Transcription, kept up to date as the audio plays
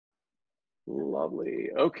Lovely.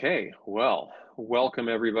 Okay, well, welcome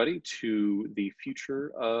everybody to the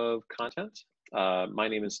future of content. My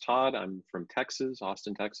name is Todd. I'm from Texas,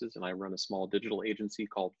 Austin, Texas, and I run a small digital agency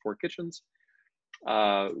called Four Kitchens.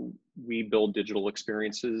 Uh, we build digital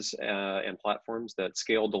experiences and platforms that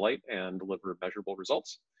scale, delight, and deliver measurable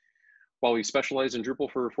results. While we specialize in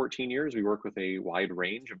Drupal for 14 years, we work with a wide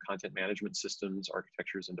range of content management systems,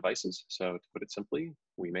 architectures, and devices. So to put it simply,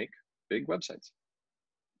 we make big websites.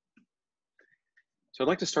 So I'd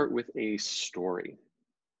like to start with a story.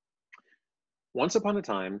 Once upon a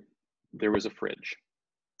time, there was a fridge,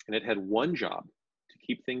 and it had one job: to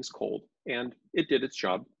keep things cold, and it did its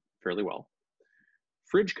job fairly well.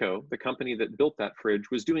 FridgeCo, the company that built that fridge,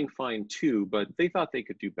 was doing fine too, but they thought they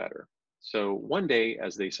could do better. So one day,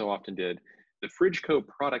 as they so often did, the FridgeCo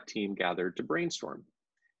product team gathered to brainstorm.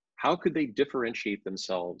 How could they differentiate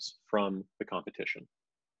themselves from the competition?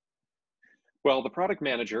 Well, the product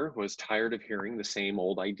manager was tired of hearing the same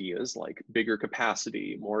old ideas like bigger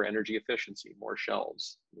capacity, more energy efficiency, more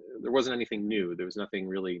shelves. There wasn't anything new. There was nothing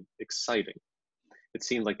really exciting. It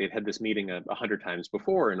seemed like they'd had this meeting 100 times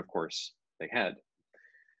before, and of course, they had.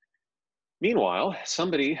 Meanwhile,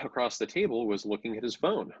 somebody across the table was looking at his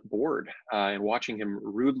phone, bored, and watching him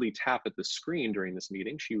rudely tap at the screen during this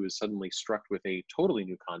meeting. She was suddenly struck with a totally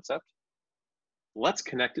new concept. Let's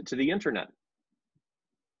connect it to the internet.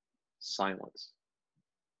 Silence.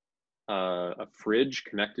 A fridge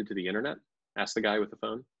connected to the internet? Asked the guy with the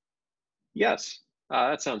phone. Yes,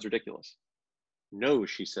 that sounds ridiculous. No,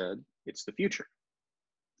 she said, it's the future.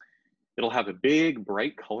 It'll have a big,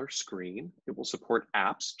 bright color screen. It will support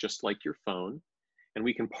apps just like your phone. And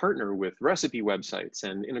we can partner with recipe websites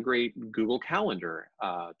and integrate Google Calendar.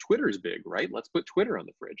 Twitter's big, right? Let's put Twitter on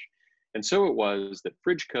the fridge. And so it was that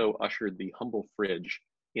FridgeCo ushered the humble fridge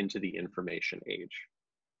into the information age.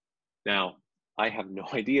 Now, I have no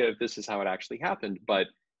idea if this is how it actually happened, but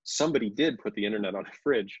somebody did put the internet on a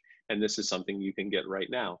fridge, and this is something you can get right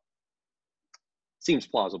now. Seems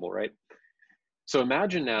plausible, right? So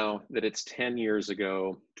imagine now that it's 10 years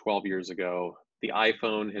ago, 12 years ago, the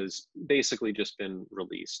iPhone has basically just been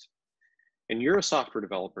released. And you're a software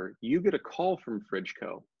developer, you get a call from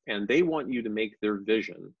FridgeCo, and they want you to make their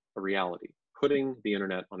vision a reality, putting the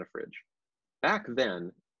internet on a fridge. Back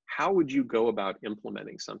then, how would you go about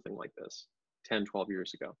implementing something like this 10, 12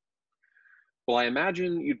 years ago? Well, I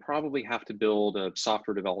imagine you'd probably have to build a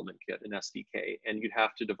software development kit, an SDK, and you'd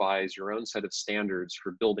have to devise your own set of standards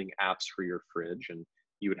for building apps for your fridge. And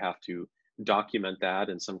you would have to document that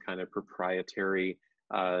in some kind of proprietary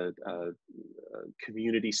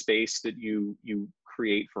community space that you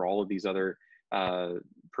create for all of these other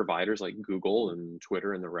providers like Google and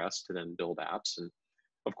Twitter and the rest to then build apps. And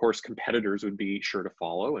of course, competitors would be sure to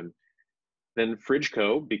follow. And then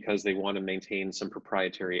FridgeCo, because they want to maintain some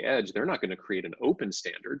proprietary edge, they're not going to create an open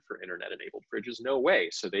standard for internet-enabled fridges. No way.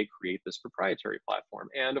 So they create this proprietary platform.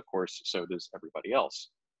 And of course, so does everybody else.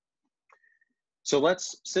 So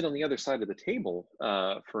let's sit on the other side of the table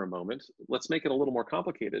for a moment. Let's make it a little more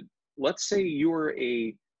complicated. Let's say you're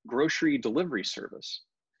a grocery delivery service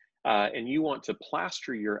and you want to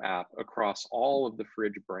plaster your app across all of the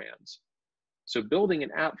fridge brands. So building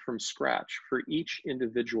an app from scratch for each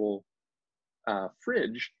individual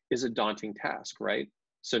fridge is a daunting task, right?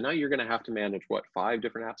 So now you're going to have to manage what, 5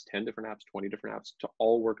 different apps, 10 different apps, 20 different apps to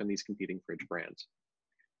all work on these competing fridge brands.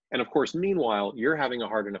 And of course, meanwhile, you're having a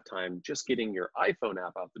hard enough time just getting your iPhone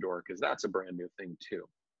app out the door because that's a brand new thing too.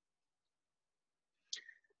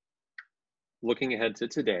 Looking ahead to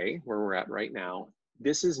today, where we're at right now,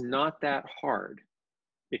 this is not that hard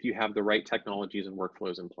if you have the right technologies and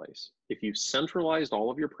workflows in place. If you've centralized all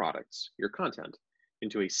of your products, your content,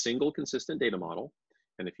 into a single consistent data model,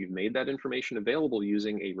 and if you've made that information available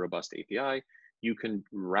using a robust API, you can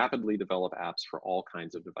rapidly develop apps for all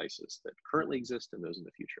kinds of devices that currently exist and those in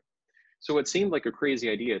the future. So what seemed like a crazy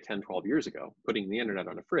idea 10, 12 years ago, putting the internet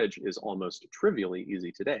on a fridge, is almost trivially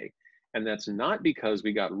easy today. And that's not because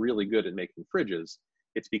we got really good at making fridges.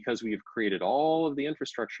 It's because we have created all of the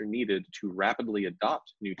infrastructure needed to rapidly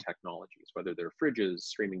adopt new technologies, whether they're fridges,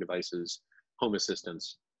 streaming devices, home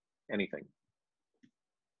assistants, anything.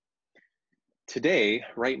 Today,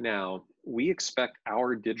 right now, we expect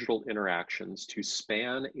our digital interactions to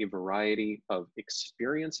span a variety of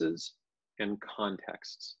experiences and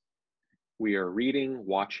contexts. We are reading,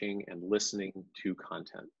 watching, and listening to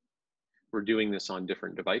content. We're doing this on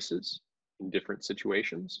different devices, in different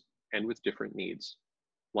situations, and with different needs,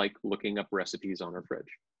 like looking up recipes on our fridge.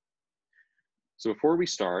 So before we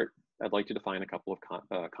start, I'd like to define a couple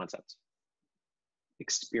of concepts.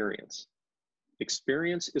 Experience.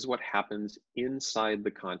 Experience is what happens inside the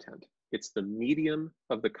content. It's the medium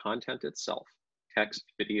of the content itself, text,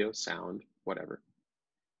 video, sound, whatever,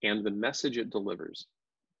 and the message it delivers.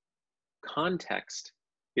 Context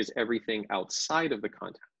is everything outside of the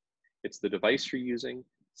content. It's the device you're using,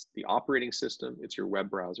 it's the operating system, it's your web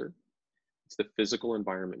browser, it's the physical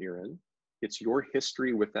environment you're in, it's your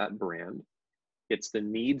history with that brand, it's the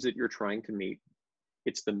needs that you're trying to meet,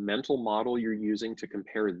 it's the mental model you're using to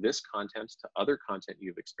compare this content to other content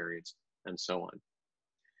you've experienced, and so on.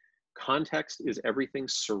 Context is everything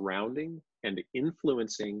surrounding and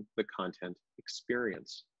influencing the content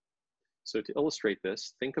experience. So to illustrate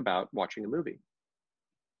this, think about watching a movie.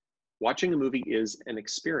 Watching a movie is an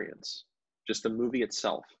experience, just the movie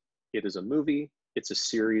itself. It is a movie, it's a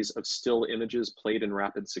series of still images played in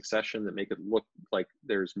rapid succession that make it look like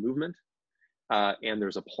there's movement, and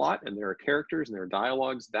there's a plot, and there are characters, and there are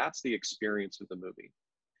dialogues. That's the experience of the movie.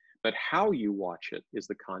 But how you watch it is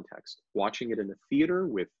the context. Watching it in a theater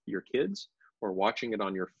with your kids, or watching it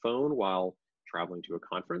on your phone while traveling to a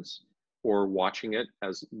conference, or watching it,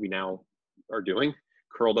 as we now are doing,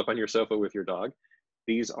 curled up on your sofa with your dog.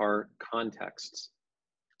 These are contexts.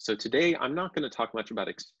 So today, I'm not going to talk much about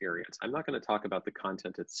experience. I'm not going to talk about the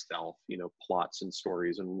content itself, plots and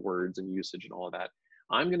stories and words and usage and all of that.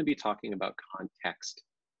 I'm going to be talking about context,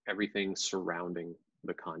 everything surrounding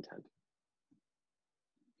the content.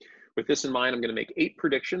 With this in mind, I'm going to make 8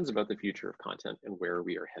 predictions about the future of content and where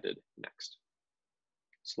we are headed next.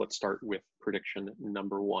 So let's start with prediction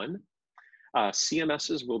number 1.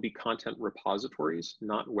 CMSs will be content repositories,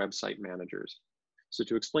 not website managers. So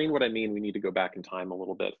to explain what I mean, we need to go back in time a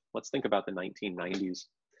little bit. Let's think about the 1990s.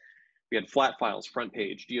 We had flat files, front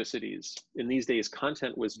page, GeoCities. In these days,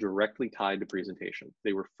 content was directly tied to presentation.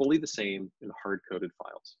 They were fully the same in hard-coded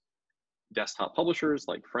files. Desktop publishers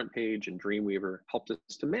like FrontPage and Dreamweaver helped us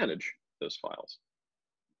to manage those files.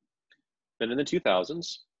 Then in the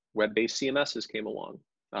 2000s, web-based CMSs came along.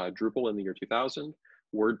 Drupal in the year 2000,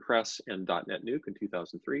 WordPress and .NET Nuke in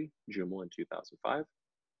 2003, Joomla in 2005.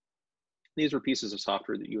 These were pieces of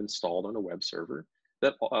software that you installed on a web server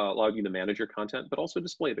that allowed you to manage your content, but also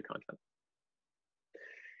display the content.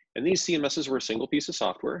 And these CMSs were a single piece of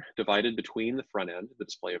software divided between the front end, the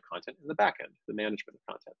display of content, and the back end, the management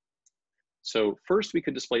of content. So first, we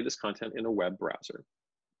could display this content in a web browser.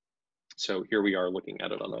 So here we are looking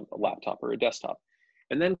at it on a laptop or a desktop.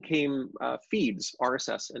 And then came feeds,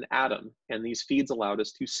 RSS and Atom, and these feeds allowed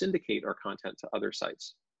us to syndicate our content to other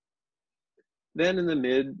sites. Then in the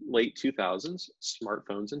mid-late 2000s,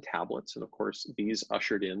 smartphones and tablets, and of course, these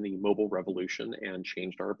ushered in the mobile revolution and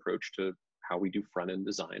changed our approach to how we do front-end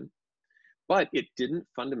design. But it didn't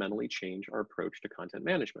fundamentally change our approach to content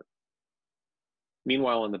management.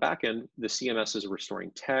 Meanwhile, on the back end, the CMSs were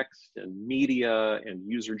storing text and media and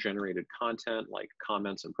user-generated content like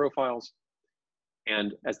comments and profiles.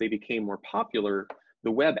 And as they became more popular,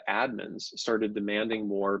 the web admins started demanding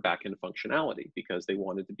more back-end functionality because they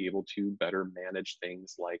wanted to be able to better manage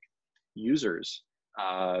things like users,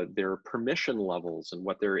 their permission levels and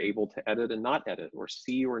what they're able to edit and not edit or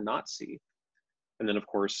see or not see. And then of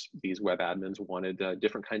course, these web admins wanted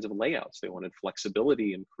different kinds of layouts. They wanted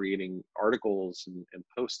flexibility in creating articles and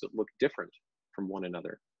posts that look different from one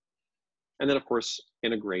another. And then of course,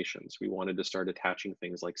 integrations. We wanted to start attaching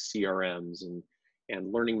things like CRMs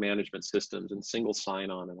and learning management systems and single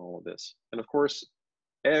sign-on and all of this. And of course,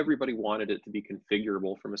 everybody wanted it to be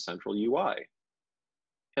configurable from a central UI.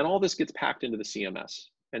 And all this gets packed into the CMS.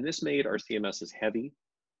 And this made our CMSs heavy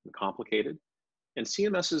and complicated. And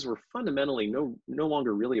CMSs were fundamentally no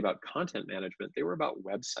longer really about content management. They were about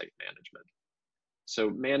website management. So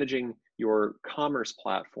managing your commerce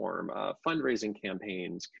platform, fundraising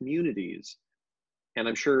campaigns, communities. And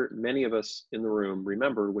I'm sure many of us in the room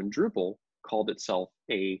remember when Drupal called itself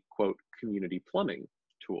a, quote, community plumbing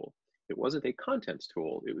tool. It wasn't a content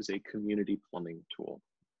tool, it was a community plumbing tool.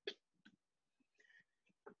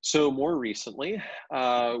 So more recently,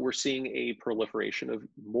 we're seeing a proliferation of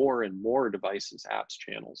more and more devices, apps,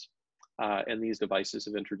 channels. And these devices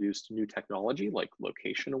have introduced new technology like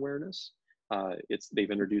location awareness. They've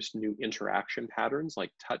introduced new interaction patterns like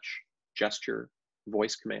touch, gesture,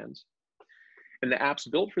 voice commands. And the apps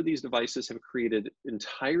built for these devices have created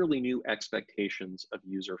entirely new expectations of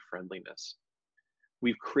user friendliness.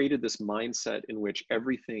 We've created this mindset in which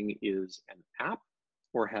everything is an app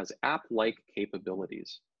or has app-like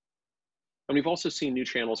capabilities. And we've also seen new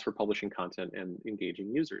channels for publishing content and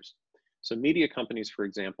engaging users. So media companies, for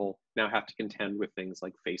example, now have to contend with things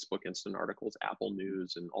like Facebook Instant Articles, Apple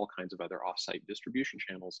News, and all kinds of other offsite distribution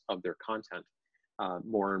channels of their content.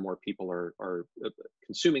 More and more people are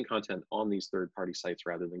consuming content on these third-party sites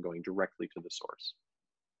rather than going directly to the source.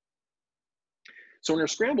 So in our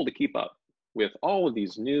scramble to keep up with all of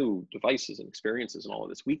these new devices and experiences and all of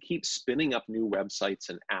this, we keep spinning up new websites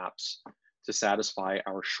and apps to satisfy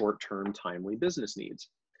our short-term timely business needs.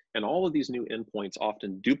 And all of these new endpoints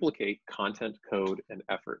often duplicate content, code, and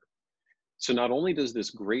effort. So not only does this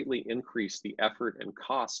greatly increase the effort and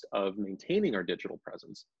cost of maintaining our digital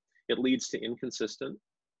presence, it leads to inconsistent,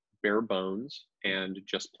 bare bones, and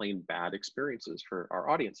just plain bad experiences for our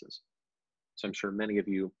audiences. So I'm sure many of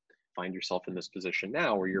you find yourself in this position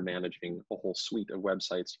now where you're managing a whole suite of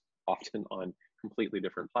websites, often on completely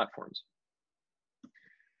different platforms.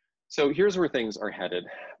 So here's where things are headed.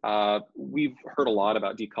 We've heard a lot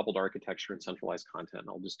about decoupled architecture and centralized content.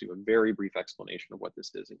 I'll just do a very brief explanation of what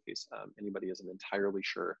this is in case anybody isn't entirely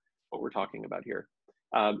sure what we're talking about here.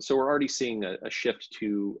 So we're already seeing a shift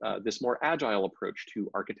to this more agile approach to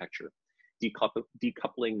architecture,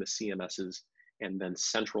 decoupling the CMSs and then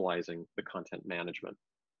centralizing the content management.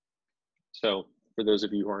 So for those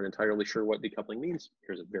of you who aren't entirely sure what decoupling means,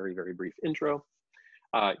 here's a very, very brief intro.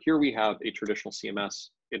 Here we have a traditional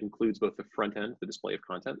CMS. It includes both the front end, the display of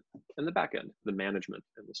content, and the back end, the management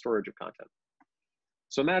and the storage of content.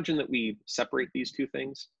 So imagine that we separate these two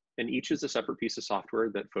things, and each is a separate piece of software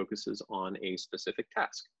that focuses on a specific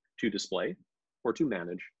task to display or to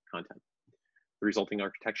manage content. The resulting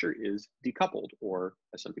architecture is decoupled, or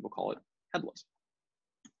as some people call it, headless.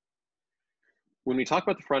 When we talk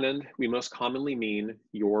about the front end, we most commonly mean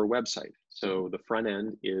your website. So the front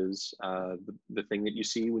end is the thing that you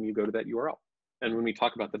see when you go to that URL. And when we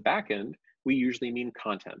talk about the back end, we usually mean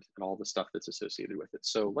content and all the stuff that's associated with it.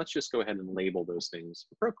 So let's just go ahead and label those things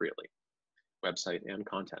appropriately, website and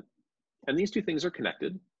content. And these two things are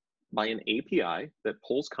connected by an API that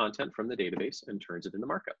pulls content from the database and turns it into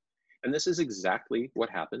markup. And this is exactly what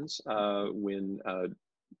happens when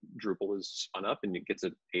Drupal is spun up and it gets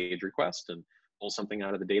a page request and pulls something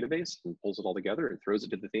out of the database and pulls it all together and throws it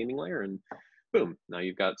to the theming layer, and boom, now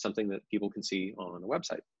you've got something that people can see on a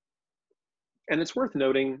website. And it's worth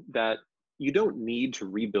noting that you don't need to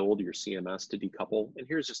rebuild your CMS to decouple. And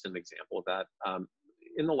here's just an example of that.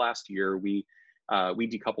 In the last year, we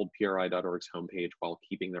decoupled PRI.org's homepage while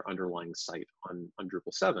keeping their underlying site on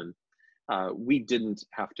Drupal 7. We didn't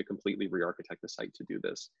have to completely re-architect the site to do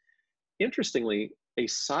this. Interestingly, a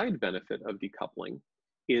side benefit of decoupling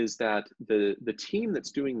is that the team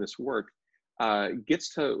that's doing this work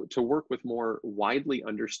gets to work with more widely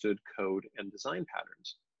understood code and design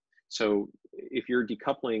patterns. So if you're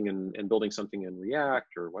decoupling and building something in React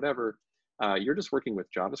or whatever, you're just working with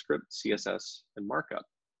JavaScript, CSS, and markup.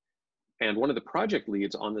 And one of the project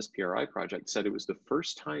leads on this PRI project said it was the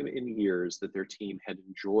first time in years that their team had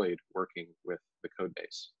enjoyed working with the code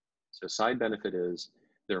base. So side benefit is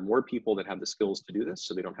there are more people that have the skills to do this,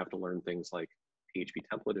 so they don't have to learn things like PHP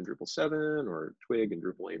template in Drupal 7 or Twig in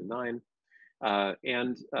Drupal 8 and 9.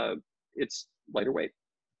 And it's lighter weight.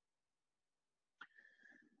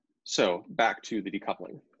 So back to the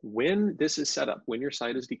decoupling. When this is set up, when your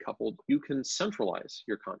site is decoupled, you can centralize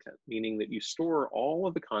your content, meaning that you store all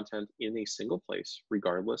of the content in a single place,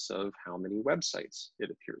 regardless of how many websites it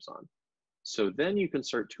appears on. So then you can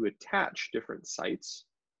start to attach different sites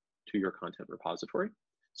to your content repository.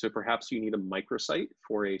 So perhaps you need a microsite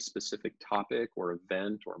for a specific topic or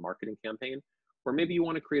event or marketing campaign, or maybe you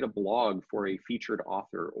want to create a blog for a featured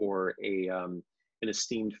author or an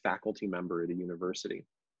esteemed faculty member at a university.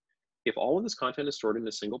 If all of this content is stored in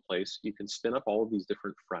a single place, you can spin up all of these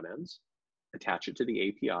different front ends, attach it to the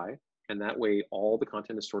API, and that way all the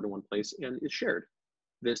content is stored in one place and is shared.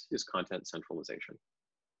 This is content centralization.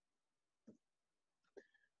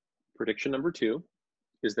 Prediction number 2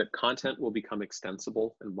 is that content will become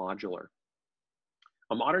extensible and modular.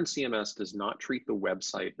 A modern CMS does not treat the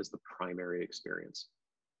website as the primary experience.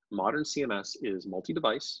 Modern CMS is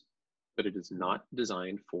multi-device, but it is not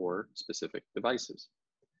designed for specific devices.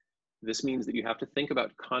 This means that you have to think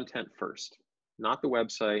about content first, not the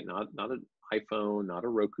website, not an iPhone, not a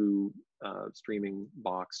Roku streaming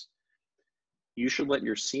box. You should let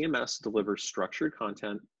your CMS deliver structured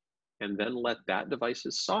content and then let that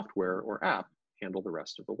device's software or app handle the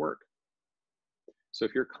rest of the work. So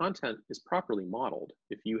if your content is properly modeled,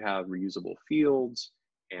 if you have reusable fields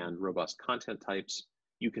and robust content types,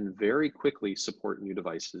 you can very quickly support new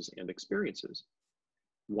devices and experiences.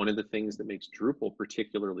 One of the things that makes Drupal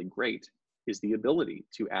particularly great is the ability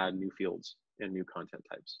to add new fields and new content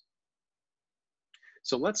types.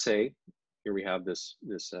 So let's say, here we have this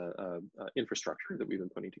infrastructure that we've been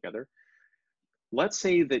putting together. Let's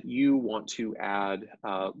say that you want to add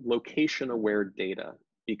location-aware data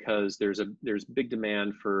because there's big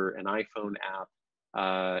demand for an iPhone app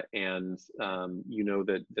and you know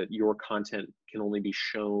that your content can only be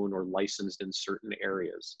shown or licensed in certain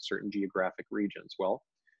areas, certain geographic regions. Well,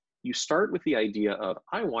 you start with the idea of,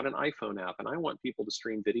 I want an iPhone app and I want people to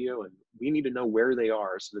stream video, and we need to know where they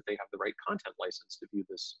are so that they have the right content license to view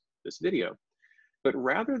this video. But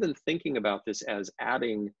rather than thinking about this as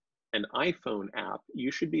adding an iPhone app,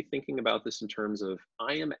 you should be thinking about this in terms of,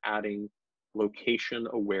 I am adding location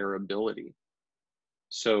aware ability.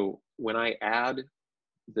 So when I add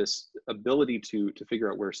this ability to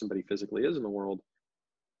figure out where somebody physically is in the world,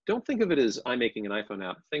 don't think of it as I'm making an iPhone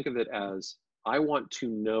app. Think of it as, I want to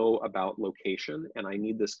know about location and I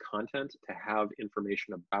need this content to have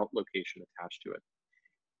information about location attached to it.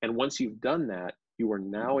 And once you've done that, you are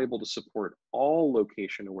now able to support all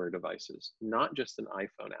location aware devices, not just an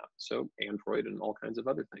iPhone app. So Android and all kinds of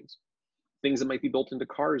other things. Things that might be built into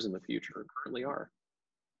cars in the future and currently are.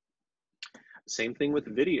 Same thing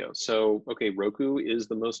with video. So, okay, Roku is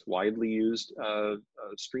the most widely used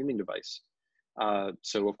streaming device.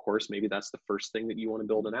 So of course, maybe that's the first thing that you want to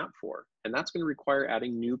build an app for. And that's going to require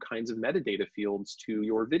adding new kinds of metadata fields to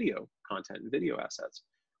your video content and video assets.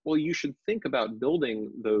 Well, you should think about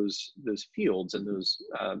building those fields and those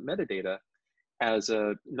metadata as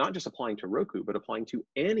not just applying to Roku, but applying to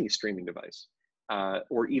any streaming device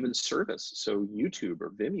or even service. So YouTube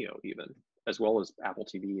or Vimeo even, as well as Apple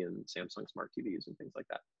TV and Samsung Smart TVs and things like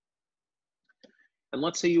that. And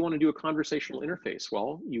let's say you want to do a conversational interface.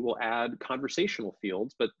 Well, you will add conversational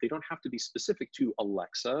fields, but they don't have to be specific to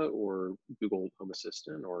Alexa or Google Home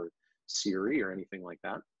Assistant or Siri or anything like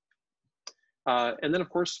that. And then, of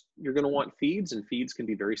course, you're going to want feeds, and feeds can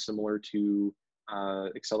be very similar to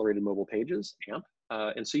accelerated mobile pages, AMP.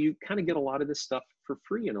 And so you kind of get a lot of this stuff for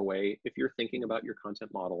free in a way if you're thinking about your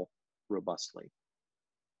content model robustly.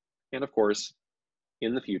 And of course,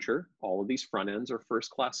 in the future, all of these front ends are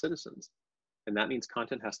first-class citizens. And that means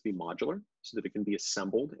content has to be modular so that it can be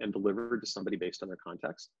assembled and delivered to somebody based on their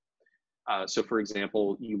context. So for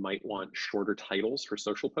example, you might want shorter titles for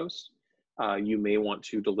social posts. You may want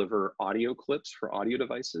to deliver audio clips for audio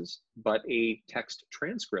devices, but a text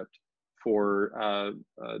transcript for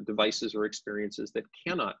devices or experiences that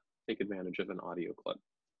cannot take advantage of an audio clip.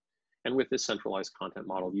 And with this centralized content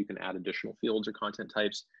model, you can add additional fields or content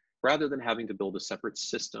types rather than having to build a separate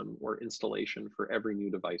system or installation for every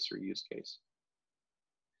new device or use case.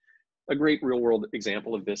 A great real world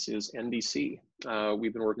example of this is NBC.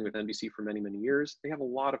 We've been working with NBC for many, many years. They have a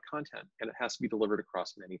lot of content and it has to be delivered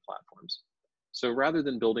across many platforms. So rather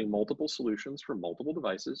than building multiple solutions for multiple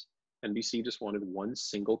devices, NBC just wanted one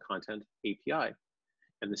single content API.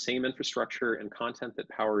 And the same infrastructure and content that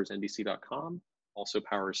powers NBC.com also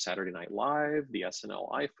powers Saturday Night Live, the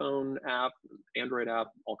SNL iPhone app, Android app,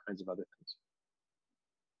 all kinds of other things.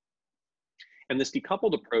 And this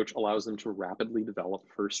decoupled approach allows them to rapidly develop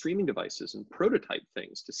for streaming devices and prototype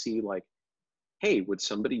things to see like, hey, would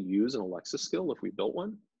somebody use an Alexa skill if we built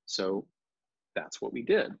one? So that's what we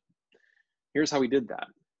did. Here's how we did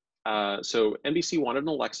that. So NBC wanted an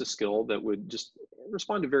Alexa skill that would just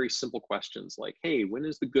respond to very simple questions like, hey, when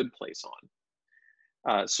is the good place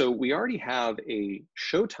on? So we already have a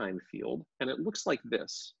showtime field, and it looks like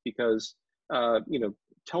this because, you know,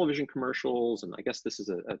 television commercials, and I guess this is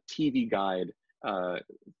a TV guide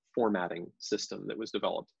formatting system that was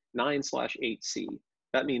developed, 9/8C.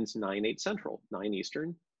 That means 9/8 Central, 9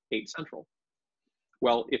 Eastern, 8 Central.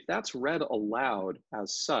 Well, if that's read aloud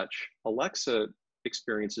as such, Alexa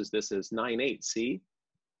experiences this as 9/8C.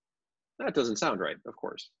 That doesn't sound right, of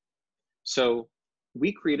course. So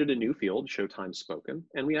we created a new field, Showtime Spoken,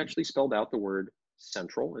 and we actually spelled out the word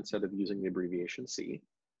central instead of using the abbreviation C.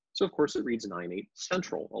 So of course it reads 9/8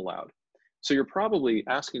 Central aloud. So you're probably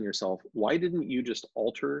asking yourself, why didn't you just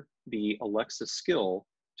alter the Alexa skill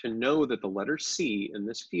to know that the letter C in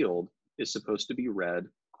this field is supposed to be read,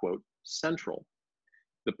 quote, central?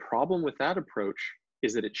 The problem with that approach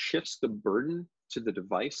is that it shifts the burden to the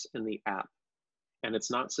device and the app. And it's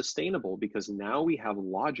not sustainable because now we have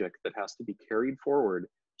logic that has to be carried forward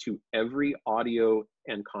to every audio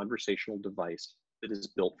and conversational device that is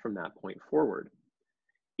built from that point forward.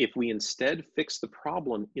 If we instead fix the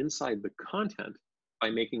problem inside the content by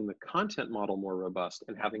making the content model more robust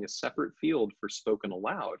and having a separate field for spoken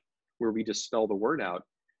aloud, where we just spell the word out,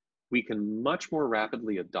 we can much more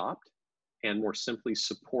rapidly adopt and more simply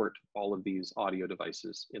support all of these audio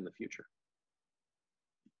devices in the future.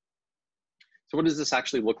 So what does this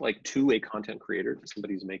actually look like to a content creator, to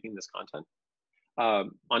somebody who's making this content?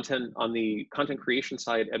 On the content creation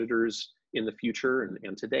side, editors in the future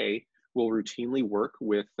and today will routinely work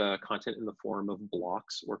with content in the form of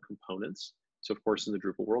blocks or components. So of course, in the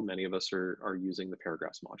Drupal world, many of us are using the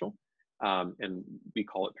paragraphs module. And we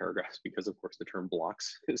call it paragraphs because, of course, the term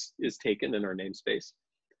blocks is taken in our namespace.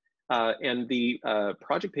 And the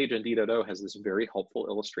project page on D.O has this very helpful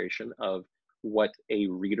illustration of what a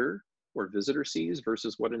reader or visitor sees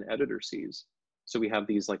versus what an editor sees. So we have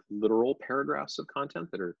these like literal paragraphs of content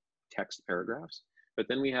that are text paragraphs, but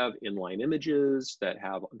then we have inline images that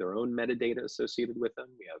have their own metadata associated with them.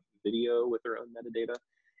 We have video with their own metadata,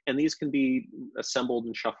 and these can be assembled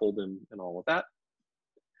and shuffled and all of that.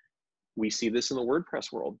 We see this in the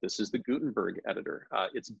WordPress world. This is the Gutenberg editor.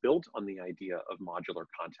 It's built on the idea of modular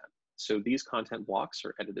content. So these content blocks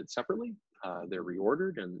are edited separately, they're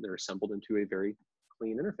reordered, and they're assembled into a very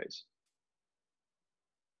clean interface.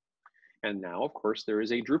 And now, of course, there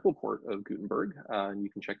is a Drupal port of Gutenberg, and you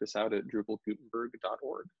can check this out at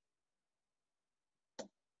drupalgutenberg.org.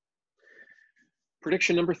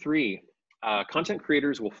 Prediction number 3, content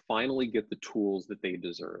creators will finally get the tools that they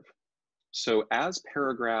deserve. So as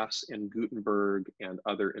paragraphs and Gutenberg and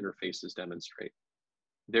other interfaces demonstrate,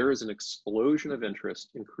 there is an explosion of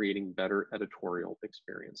interest in creating better editorial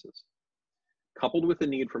experiences. Coupled with the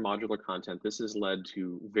need for modular content, this has led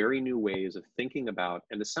to very new ways of thinking about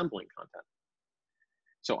and assembling content.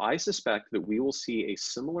 So I suspect that we will see a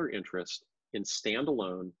similar interest in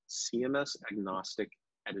standalone CMS agnostic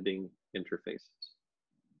editing interfaces.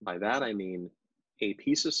 By that, I mean a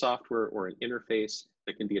piece of software or an interface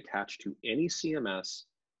that can be attached to any CMS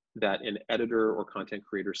that an editor or content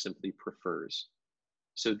creator simply prefers.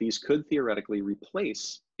 So these could theoretically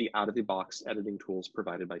replace the out-of-the-box editing tools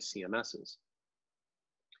provided by CMSs.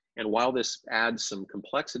 And while this adds some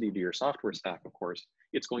complexity to your software stack, of course,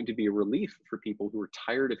 it's going to be a relief for people who are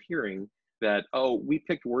tired of hearing that, oh, we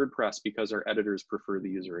picked WordPress because our editors prefer the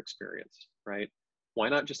user experience, right? Why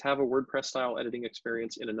not just have a WordPress style editing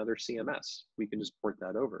experience in another CMS? We can just port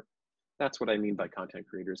that over. That's what I mean by content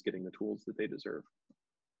creators getting the tools that they deserve.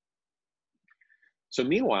 So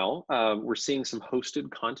meanwhile, we're seeing some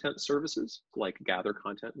hosted content services like Gather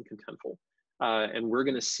Content and Contentful. And we're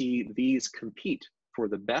gonna see these compete for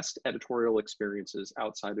the best editorial experiences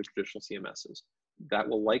outside of traditional CMSs. That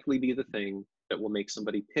will likely be the thing that will make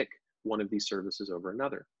somebody pick one of these services over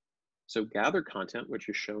another. So Gather Content, which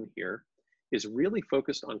is shown here, is really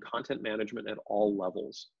focused on content management at all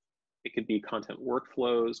levels. It could be content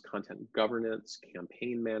workflows, content governance,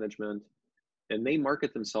 campaign management, and they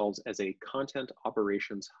market themselves as a content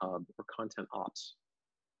operations hub or content ops.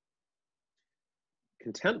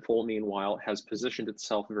 Contentful, meanwhile, has positioned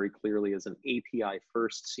itself very clearly as an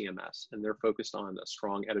API-first CMS, and they're focused on a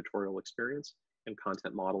strong editorial experience and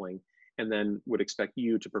content modeling, and then would expect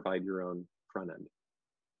you to provide your own front end.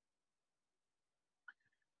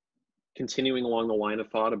 Continuing along the line of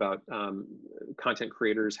thought about content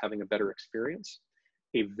creators having a better experience,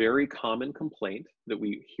 a very common complaint that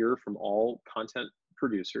we hear from all content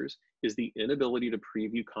producers is the inability to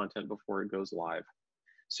preview content before it goes live.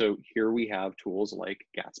 So here we have tools like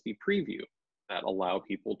Gatsby Preview that allow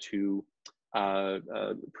people to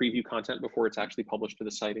preview content before it's actually published to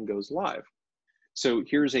the site and goes live. So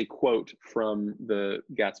here's a quote from the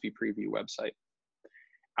Gatsby Preview website.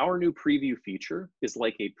 Our new preview feature is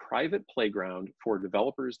like a private playground for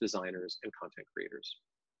developers, designers, and content creators.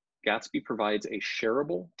 Gatsby provides a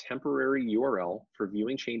shareable temporary URL for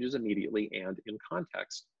viewing changes immediately and in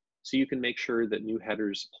context, so you can make sure that new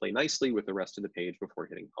headers play nicely with the rest of the page before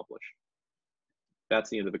hitting publish. That's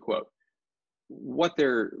the end of the quote. What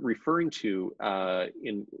they're referring to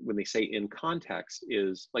when they say in context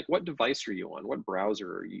is like, what device are you on? What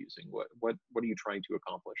browser are you using? What are you trying to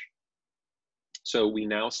accomplish? So we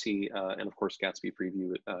now see, and of course, Gatsby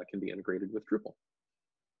Preview can be integrated with Drupal.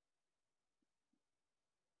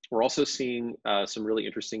 We're also seeing some really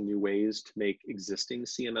interesting new ways to make existing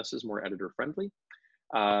CMSs more editor-friendly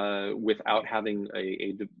without having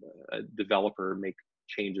a developer make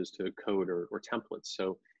changes to code or templates.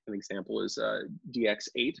 So an example is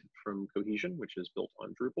DX8 from Cohesion, which is built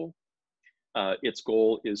on Drupal. Its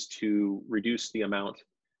goal is to reduce the amount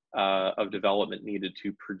of development needed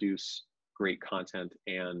to produce great content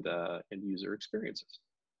and user experiences.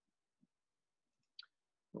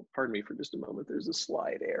 Oh, pardon me for just a moment. There's a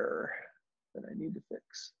slide error that I need to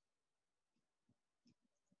fix.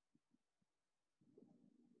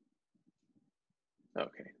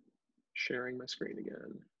 Okay, sharing my screen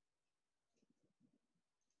again.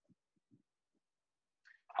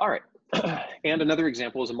 All right, and another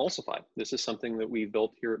example is Emulsify. This is something that we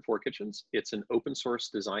built here at Four Kitchens. It's an open source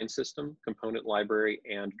design system, component library,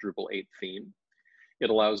 and Drupal 8 theme. It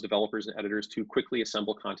allows developers and editors to quickly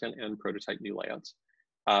assemble content and prototype new layouts.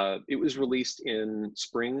 It was released in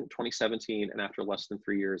spring 2017, and after less than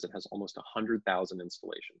 3 years, it has almost 100,000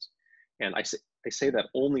 installations. And I say that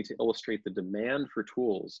only to illustrate the demand for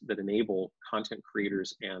tools that enable content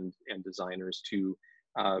creators and designers to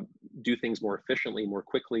do things more efficiently, more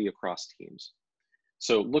quickly across teams.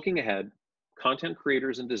 So looking ahead, content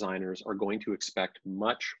creators and designers are going to expect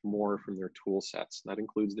much more from their tool sets. That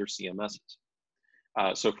includes their CMSs.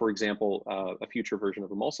 So for example, a future version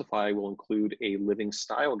of Emulsify will include a living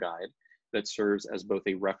style guide that serves as both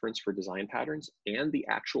a reference for design patterns and the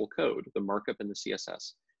actual code, the markup and the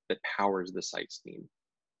CSS that powers the site's theme.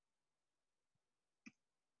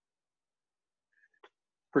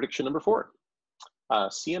 Prediction number 4,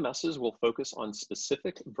 CMSs will focus on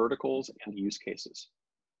specific verticals and use cases.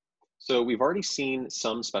 So we've already seen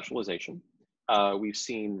some specialization. We've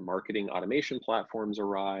seen marketing automation platforms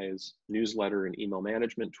arise, newsletter and email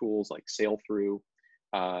management tools like Sailthrough,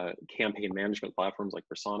 campaign management platforms like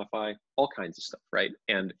Personify, all kinds of stuff, right?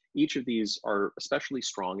 And each of these are especially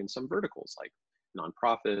strong in some verticals like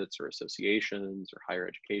nonprofits or associations or higher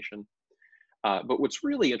education. But what's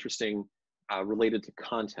really interesting related to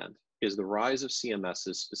content is the rise of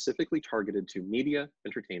CMSs specifically targeted to media,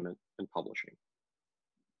 entertainment, and publishing.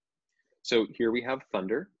 So here we have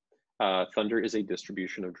Thunder. Thunder is a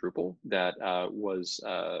distribution of Drupal that was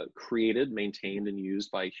created, maintained, and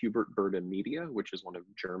used by Hubert Burda Media, which is one of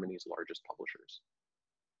Germany's largest publishers.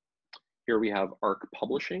 Here we have Arc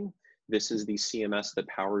Publishing. This is the CMS that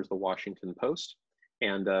powers the Washington Post.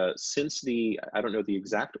 And since I don't know the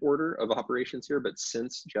exact order of operations here, but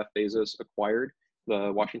since Jeff Bezos acquired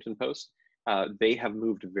the Washington Post, they have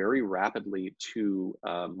moved very rapidly to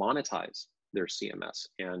monetize their CMS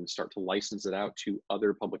and start to license it out to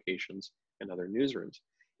other publications and other newsrooms.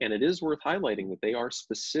 And it is worth highlighting that they are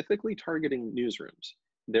specifically targeting newsrooms.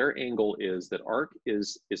 Their angle is that Arc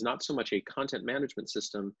is not so much a content management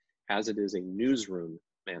system as it is a newsroom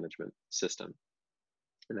management system.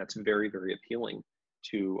 And that's very, very appealing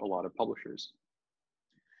to a lot of publishers.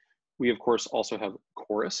 We, of course, also have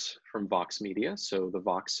Chorus from Vox Media. So the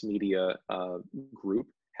Vox Media group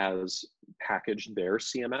has packaged their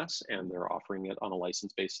CMS and they're offering it on a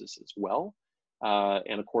license basis as well.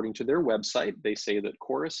 And according to their website, they say that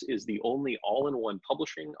Chorus is the only all-in-one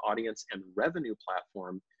publishing, audience, and revenue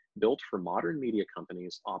platform built for modern media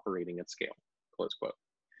companies operating at scale, close quote.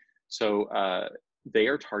 So they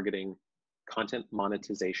are targeting content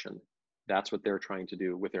monetization. That's what they're trying to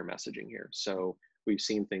do with their messaging here. So we've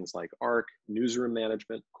seen things like Arc, newsroom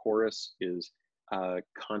management. Chorus is a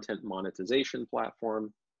content monetization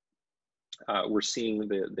platform. We're seeing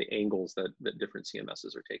the angles that different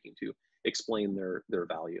CMSs are taking to explain their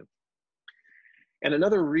value. And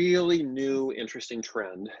another really new, interesting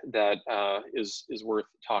trend that is worth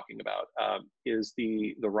talking about is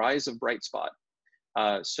the rise of Brightspot.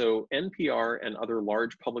 So NPR and other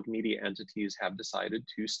large public media entities have decided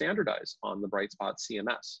to standardize on the Brightspot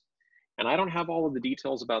CMS. And I don't have all of the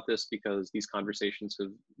details about this because these conversations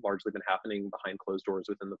have largely been happening behind closed doors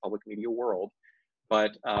within the public media world.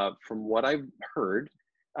 But from what I've heard,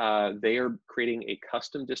 they are creating a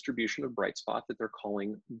custom distribution of Brightspot that they're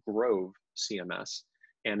calling Grove CMS.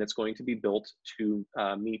 And it's going to be built to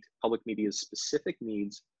meet public media's specific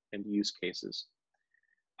needs and use cases.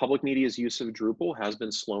 Public media's use of Drupal has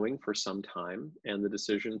been slowing for some time, and the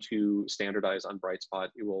decision to standardize on Brightspot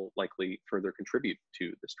will likely further contribute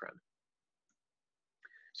to this trend.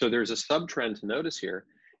 So there's a sub-trend to notice here,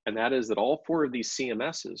 and that is that all 4 of these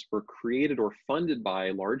CMSs were created or funded by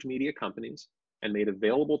large media companies and made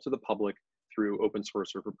available to the public through open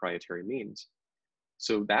source or proprietary means.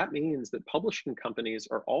 So that means that publishing companies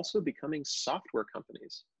are also becoming software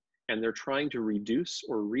companies, and they're trying to reduce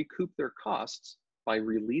or recoup their costs by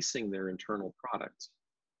releasing their internal products.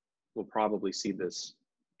 We'll probably see this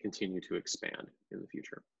continue to expand in the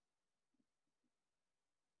future.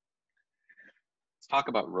 Let's talk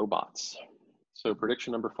about robots. So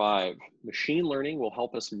prediction number 5, machine learning will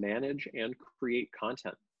help us manage and create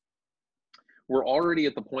content. We're already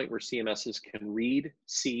at the point where CMSs can read,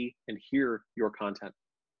 see, and hear your content.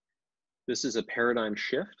 This is a paradigm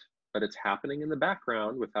shift, but it's happening in the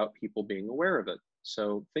background without people being aware of it.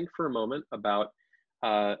 So think for a moment about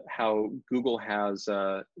how Google has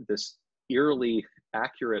this eerily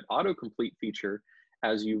accurate autocomplete feature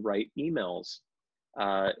as you write emails.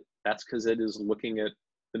 That's because it is looking at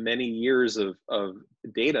the many years of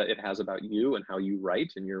data it has about you and how you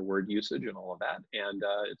write and your word usage and all of that. And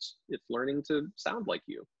it's learning to sound like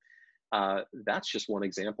you. That's just one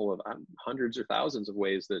example of hundreds or thousands of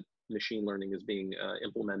ways that machine learning is being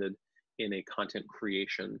implemented in a content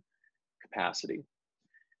creation capacity.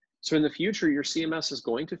 So in the future, your CMS is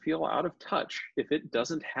going to feel out of touch if it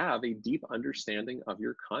doesn't have a deep understanding of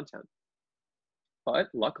your content. But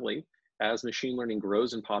luckily, as machine learning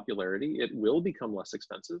grows in popularity, it will become less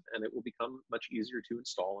expensive and it will become much easier to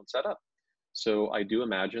install and set up. So I do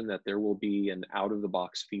imagine that there will be an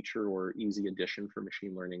out-of-the-box feature or easy addition for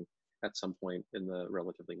machine learning at some point in the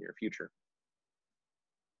relatively near future.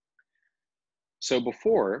 So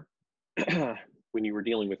before, when you were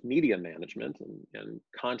dealing with media management and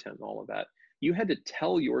content and all of that, you had to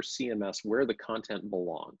tell your CMS where the content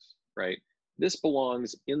belongs, right? This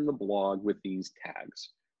belongs in the blog with these tags,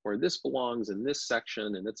 or this belongs in this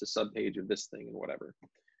section and it's a subpage of this thing and whatever.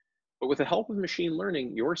 But with the help of machine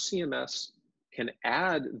learning, your CMS can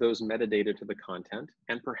add those metadata to the content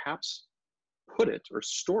and perhaps put it or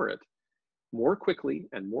store it more quickly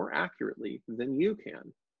and more accurately than you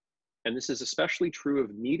can. And this is especially true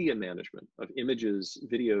of media management, of images,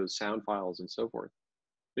 videos, sound files, and so forth.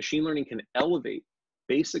 Machine learning can elevate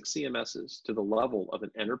basic CMSs to the level of an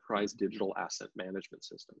enterprise digital asset management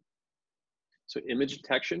system. So image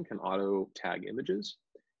detection can auto tag images,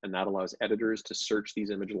 and that allows editors to search these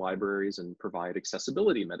image libraries and provide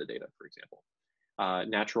accessibility metadata, for example.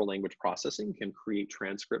 Natural language processing can create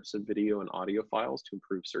transcripts of video and audio files to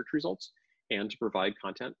improve search results and to provide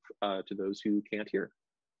content to those who can't hear.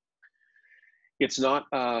 It's not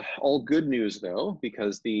all good news, though,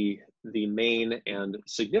 because the main and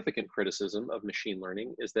significant criticism of machine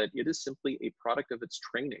learning is that it is simply a product of its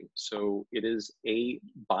training. So it is a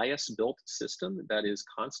bias-built system that is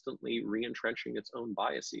constantly re-entrenching its own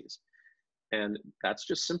biases. And that's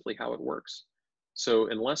just simply how it works. So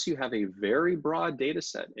unless you have a very broad data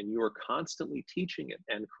set and you are constantly teaching it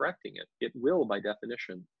and correcting it, it will, by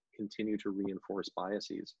definition, continue to reinforce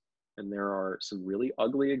biases. And there are some really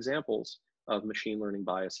ugly examples of machine learning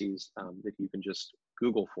biases that you can just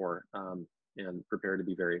Google for and prepare to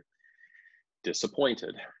be very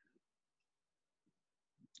disappointed.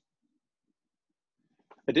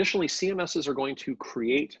 Additionally, CMSs are going to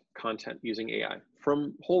create content using AI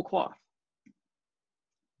from whole cloth.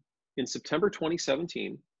 In September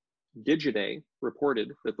 2017, Digiday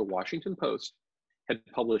reported that the Washington Post had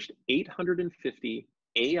published 850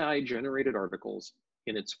 AI-generated articles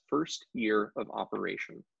in its first year of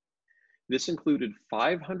operation. This included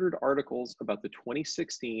 500 articles about the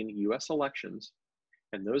 2016 US elections,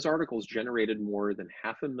 and those articles generated more than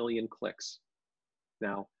 500,000 clicks.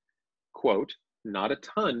 Now, quote, not a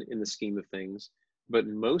ton in the scheme of things, but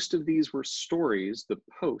most of these were stories the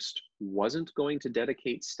Post wasn't going to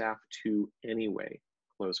dedicate staff to anyway,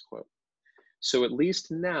 close quote. So at least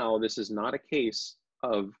now, this is not a case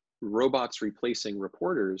of robots replacing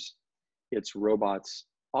reporters, it's robots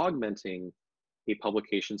augmenting a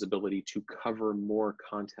publication's ability to cover more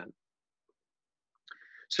content.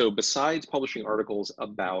 So besides publishing articles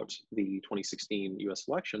about the 2016 US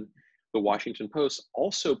election, the Washington Post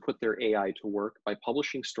also put their AI to work by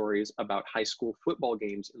publishing stories about high school football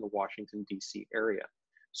games in the Washington, D.C. area.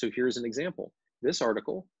 So here's an example. This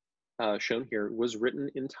article shown here was written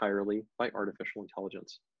entirely by artificial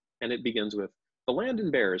intelligence. And it begins with, the Landon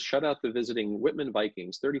Bears shut out the visiting Whitman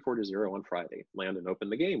Vikings 34-0 on Friday. Landon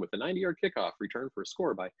opened the game with a 90-yard kickoff, return for a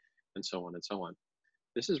score by, and so on and so on.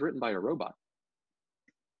 This is written by a robot.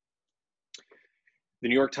 The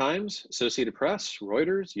New York Times, Associated Press,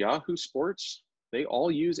 Reuters, Yahoo Sports, they all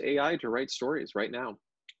use AI to write stories right now.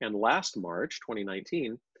 And last March,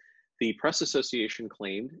 2019, the Press Association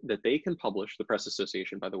claimed that they can publish, the Press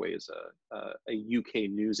Association, by the way, is a UK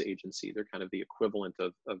news agency. They're kind of the equivalent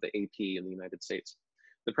of the AP in the United States.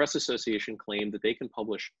 The Press Association claimed that they can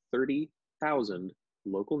publish 30,000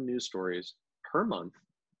 local news stories per month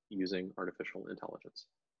using artificial intelligence.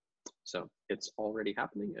 So it's already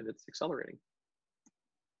happening and it's accelerating.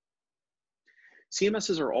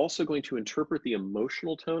 CMSs are also going to interpret the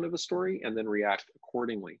emotional tone of a story and then react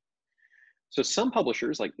accordingly. So some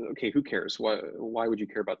publishers, like, okay, who cares? Why would you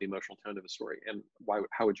care about the emotional tone of a story? And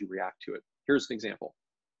how would you react to it? Here's an example.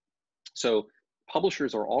 So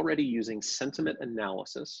publishers are already using sentiment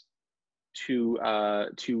analysis to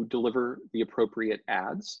deliver the appropriate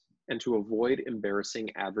ads and to avoid embarrassing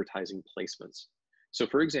advertising placements. So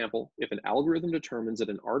for example, if an algorithm determines that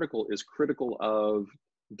an article is critical of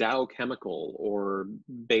Dow Chemical or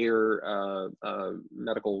Bayer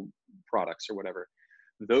medical products or whatever,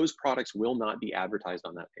 those products will not be advertised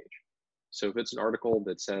on that page. So if it's an article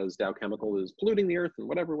that says Dow Chemical is polluting the earth and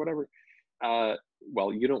whatever,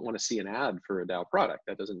 well, you don't want to see an ad for a Dow product.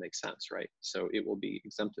 That doesn't make sense, right? So it will be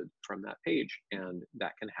exempted from that page, and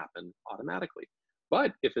that can happen automatically.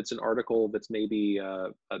 But if it's an article that's maybe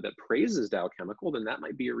that praises Dow Chemical, then that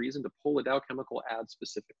might be a reason to pull a Dow Chemical ad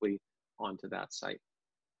specifically onto that site.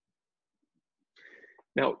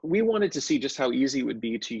 Now, we wanted to see just how easy it would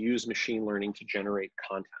be to use machine learning to generate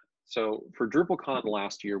content. So for DrupalCon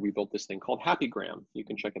last year, we built this thing called HappyGram. You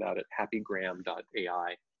can check it out at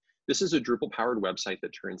happygram.ai. This is a Drupal-powered website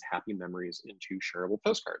that turns happy memories into shareable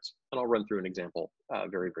postcards. And I'll run through an example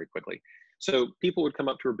very, very quickly. So people would come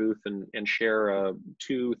up to our booth and share a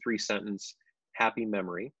 2-3 sentence happy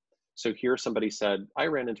memory. So here somebody said, I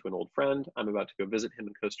ran into an old friend. I'm about to go visit him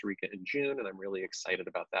in Costa Rica in June, and I'm really excited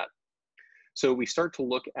about that. So we start to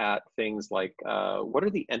look at things like, what are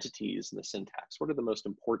the entities in the syntax? What are the most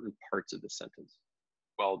important parts of the sentence?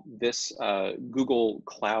 Well, this Google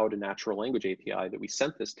Cloud Natural Language API that we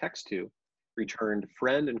sent this text to returned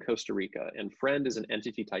friend in Costa Rica, and friend is an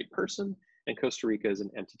entity type person, and Costa Rica is an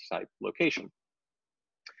entity type location.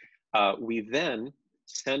 We then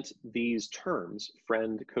sent these terms,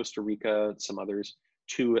 friend, Costa Rica, some others,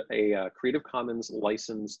 to a Creative Commons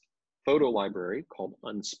licensed photo library called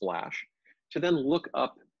Unsplash to then look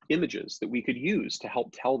up images that we could use to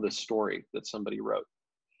help tell this story that somebody wrote.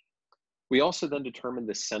 We also then determined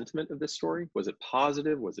the sentiment of this story. Was it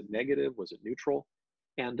positive? Was it negative? Was it neutral?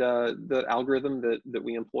 And the algorithm that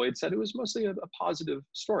we employed said it was mostly a positive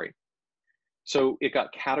story. So it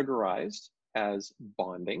got categorized as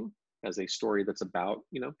bonding, as a story that's about,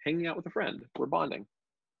 hanging out with a friend, we're bonding.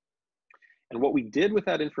 And what we did with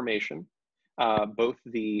that information, both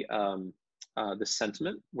the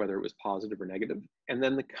sentiment, whether it was positive or negative, and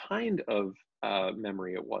then the kind of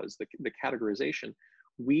memory it was, the categorization,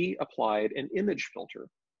 we applied an image filter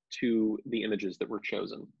to the images that were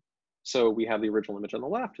chosen. So we have the original image on the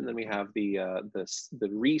left, and then we have the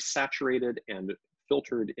resaturated and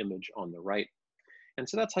filtered image on the right. And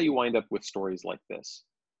so that's how you wind up with stories like this.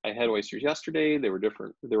 I had oysters yesterday. They were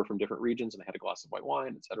different. They were from different regions, and I had a glass of white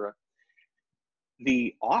wine, etc.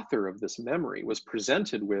 The author of this memory was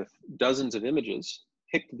presented with dozens of images,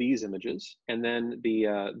 picked these images, and then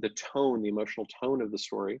the tone, the emotional tone of the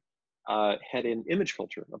story, had an image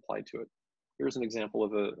filter applied to it. Here's an example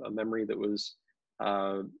of a memory that was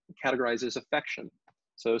categorized as affection.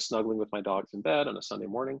 So snuggling with my dogs in bed on a Sunday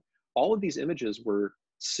morning. All of these images were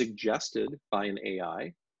suggested by an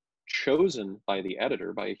AI, chosen by the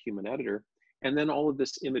editor, by a human editor, and then all of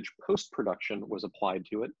this image post-production was applied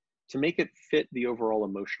to it to make it fit the overall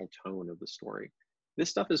emotional tone of the story. This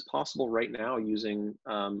stuff is possible right now using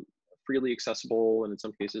freely accessible, and in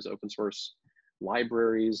some cases open source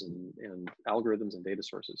libraries and algorithms and data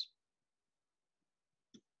sources.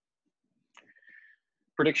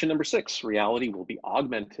 Prediction number 6, reality will be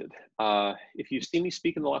augmented. If you've seen me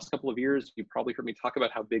speak in the last couple of years, you've probably heard me talk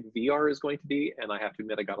about how big VR is going to be, and I have to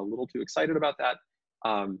admit I got a little too excited about that.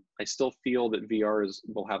 I still feel that VR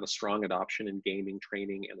will have a strong adoption in gaming,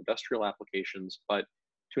 training, and industrial applications, but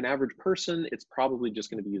to an average person, it's probably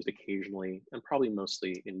just going to be used occasionally and probably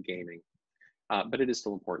mostly in gaming. But it is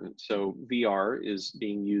still important. So VR is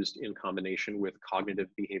being used in combination with cognitive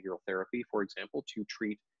behavioral therapy, for example, to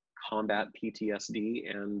treat combat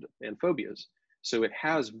PTSD and phobias. So it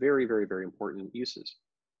has very, very, very important uses.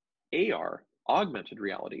 AR, augmented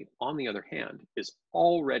reality, on the other hand, is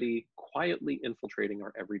already quietly infiltrating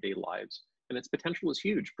our everyday lives. And its potential is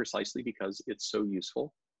huge precisely because it's so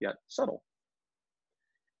useful, yet subtle.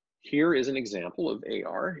 Here is an example of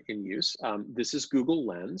AR in use. This is Google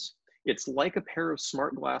Lens. It's like a pair of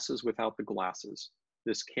smart glasses without the glasses.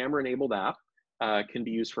 This camera-enabled app can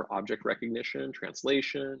be used for object recognition,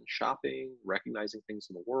 translation, shopping, recognizing things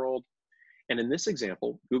in the world. And in this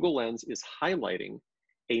example, Google Lens is highlighting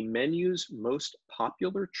a menu's most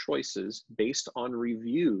popular choices based on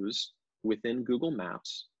reviews within Google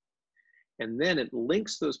Maps. And then it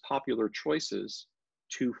links those popular choices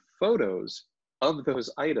to photos of those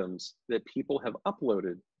items that people have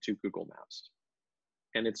uploaded to Google Maps.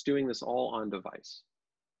 And it's doing this all on device.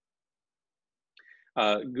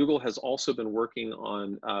 Google has also been working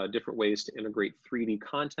on different ways to integrate 3D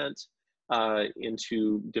content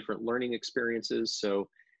into different learning experiences. So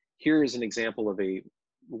here is an example of a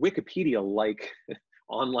Wikipedia-like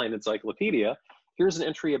online encyclopedia. Here's an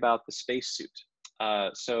entry about the spacesuit.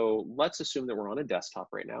 So let's assume that we're on a desktop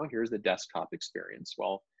right now. Here's the desktop experience.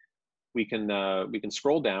 Well, we can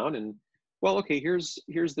scroll down and, well, okay, here's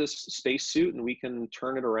this spacesuit, and we can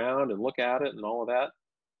turn it around and look at it and all of that.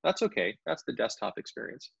 That's okay. That's the desktop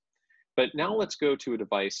experience. But now let's go to a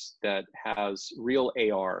device that has real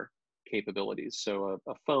AR capabilities. So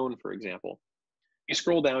a phone, for example. You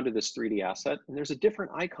scroll down to this 3D asset, and there's a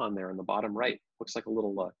different icon there in the bottom right. Looks like a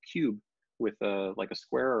little cube with like a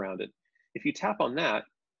square around it. If you tap on that,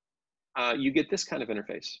 you get this kind of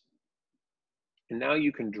interface. And now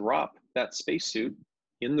you can drop that spacesuit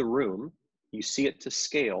in the room. You see it to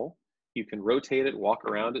scale. You can rotate it, walk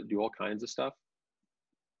around it, do all kinds of stuff.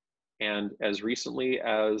 And as recently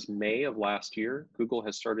as May of last year, Google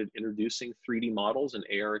has started introducing 3D models and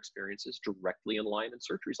AR experiences directly in line in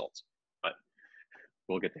search results. But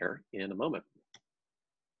we'll get there in a moment.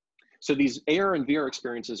 So these AR and VR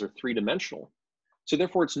experiences are three-dimensional. So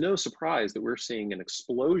therefore, it's no surprise that we're seeing an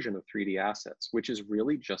explosion of 3D assets, which is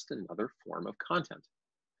really just another form of content.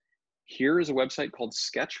 Here is a website called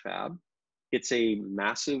Sketchfab. It's a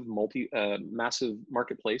massive massive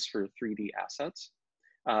marketplace for 3D assets.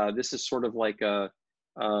 This is sort of like a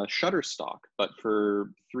Shutterstock, but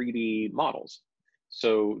for 3D models.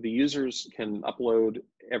 So the users can upload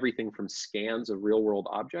everything from scans of real-world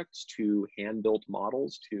objects to hand-built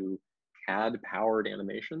models to CAD-powered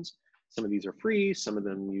animations. Some of these are free, some of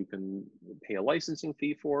them you can pay a licensing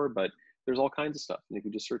fee for, but there's all kinds of stuff. And if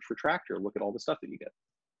you just search for tractor, look at all the stuff that you get.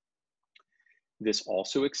 This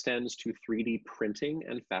also extends to 3D printing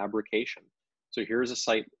and fabrication. So here's a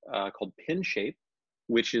site called PinShape,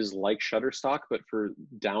 which is like Shutterstock, but for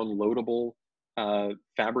downloadable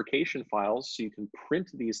fabrication files, so you can print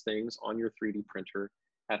these things on your 3D printer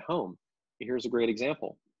at home. Here's a great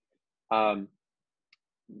example.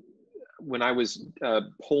 When I was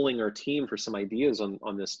polling our team for some ideas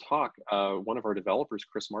on this talk, one of our developers,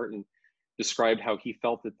 Chris Martin, described how he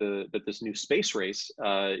felt that this new space race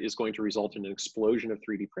is going to result in an explosion of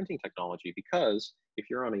 3D printing technology, because if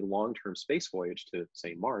you're on a long-term space voyage to,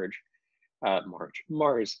 say, Mars,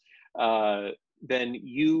 then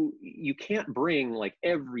you can't bring like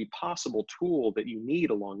every possible tool that you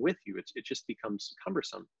need along with you. It just becomes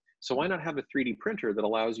cumbersome. So why not have a 3D printer that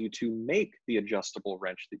allows you to make the adjustable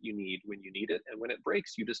wrench that you need when you need it, and when it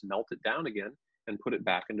breaks, you just melt it down again and put it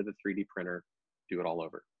back into the 3D printer, do it all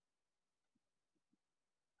over.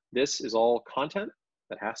 This is all content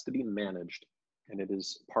that has to be managed, and it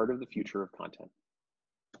is part of the future of content.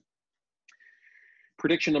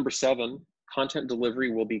 Prediction number 7, content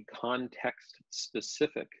delivery will be context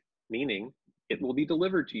specific, meaning it will be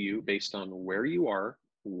delivered to you based on where you are,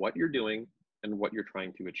 what you're doing, and what you're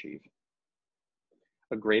trying to achieve.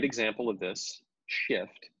 A great example of this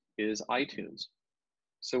shift is iTunes.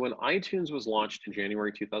 So when iTunes was launched in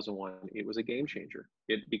January 2001, it was a game changer.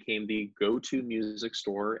 It became the go-to music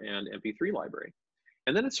store and MP3 library.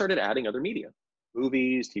 And then it started adding other media,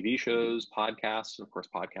 movies, TV shows, podcasts, and of course,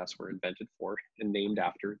 podcasts were invented for and named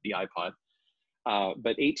after the iPod.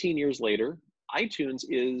 But 18 years later, iTunes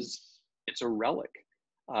it's a relic.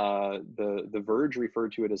 The Verge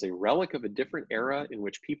referred to it as a relic of a different era in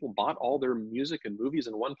which people bought all their music and movies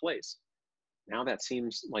in one place. Now that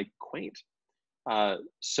seems like quaint.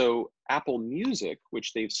 So Apple Music,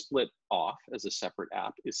 which they've split off as a separate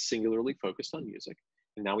app, is singularly focused on music.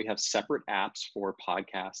 And now we have separate apps for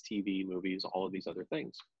podcasts, TV, movies, all of these other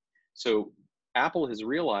things. So Apple has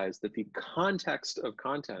realized that the context of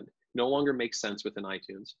content no longer makes sense within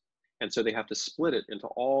iTunes. And so they have to split it into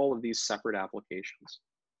all of these separate applications.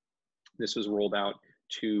 This was rolled out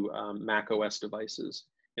to Mac OS devices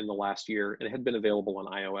in the last year, and it had been available on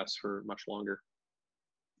iOS for much longer.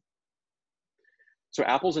 So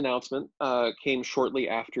Apple's announcement came shortly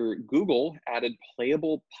after Google added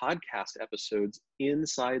playable podcast episodes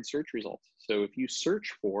inside search results. So if you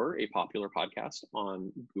search for a popular podcast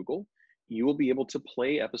on Google, you will be able to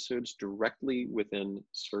play episodes directly within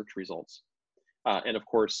search results. And of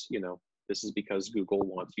course, you know, this is because Google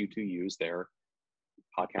wants you to use their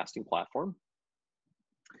podcasting platform,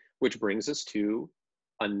 which brings us to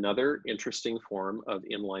another interesting form of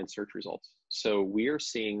inline search results. So we are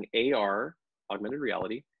seeing AR, augmented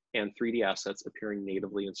reality, and 3D assets appearing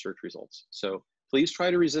natively in search results. So please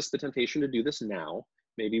try to resist the temptation to do this now.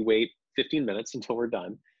 Maybe wait 15 minutes until we're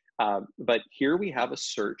done. But here we have a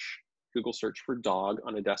search, Google search for dog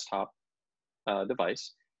on a desktop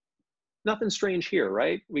device. Nothing strange here,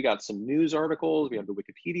 right? We got some news articles, we have the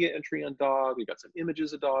Wikipedia entry on dog, we got some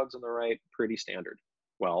images of dogs on the right, pretty standard.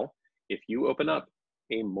 Well, if you open up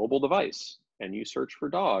a mobile device and you search for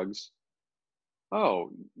dogs,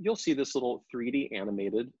 oh, you'll see this little 3D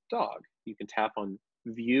animated dog. You can tap on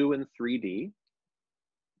View in 3D.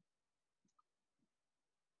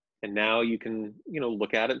 And now you can, you know,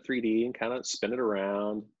 look at it in 3D and kind of spin it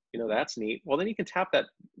around. You know, that's neat. Well, then you can tap that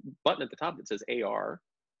button at the top that says AR,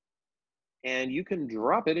 and you can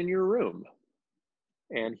drop it in your room.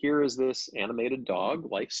 And here is this animated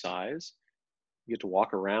dog, life size. You get to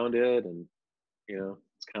walk around it and, you know,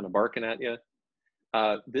 it's kind of barking at you.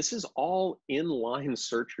 This is all inline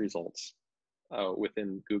search results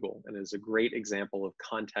within Google, and is a great example of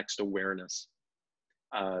context awareness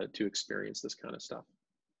to experience this kind of stuff.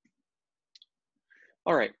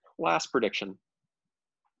 All right, last prediction.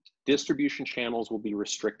 Distribution channels will be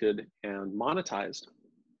restricted and monetized.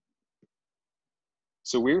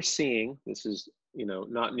 So we're seeing, this is,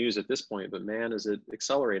 not news at this point, but man, is it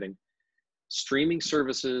accelerating. Streaming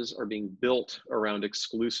services are being built around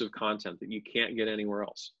exclusive content that you can't get anywhere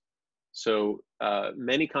else. So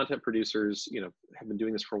many content producers, have been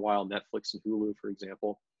doing this for a while. Netflix and Hulu, for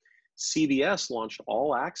example. CBS launched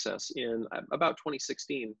All Access in about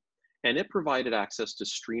 2016, and it provided access to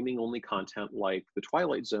streaming-only content like The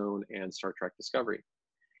Twilight Zone and Star Trek Discovery.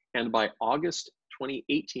 And by August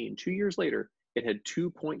 2018, 2 years later, it had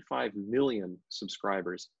 2.5 million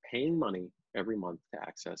subscribers paying money every month to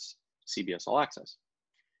access CBS All Access.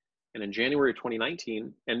 And in January of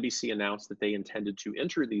 2019, NBC announced that they intended to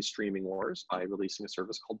enter these streaming wars by releasing a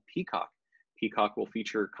service called Peacock. Peacock will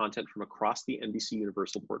feature content from across the NBC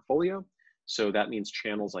Universal portfolio. So that means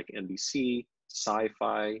channels like NBC,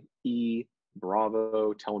 Sci-Fi, E,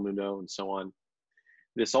 Bravo, Telemundo, and so on.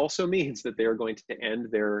 This also means that they are going to end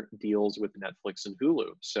their deals with Netflix and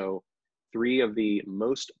Hulu. So 3 of the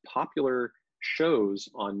most popular shows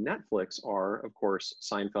on Netflix are, of course,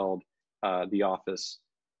 Seinfeld, The Office,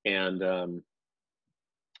 and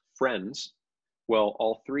Friends. Well,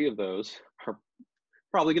 all 3 of those are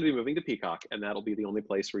probably going to be moving to Peacock, and that'll be the only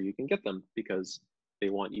place where you can get them because they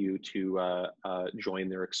want you to join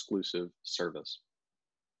their exclusive service.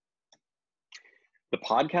 The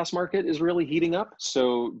podcast market is really heating up,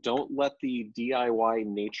 so don't let the DIY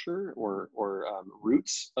nature or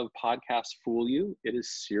roots of podcasts fool you. It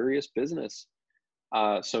is serious business.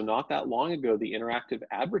 So not that long ago, the Interactive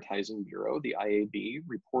Advertising Bureau, the IAB,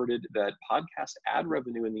 reported that podcast ad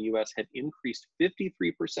revenue in the US had increased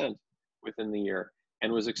 53% within the year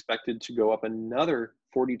and was expected to go up another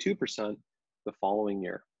 42% the following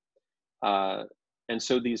year. And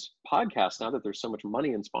so these podcasts, now that there's so much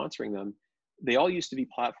money in sponsoring them, they all used to be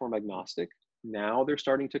platform agnostic. Now they're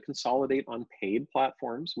starting to consolidate on paid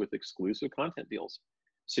platforms with exclusive content deals.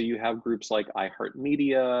 So you have groups like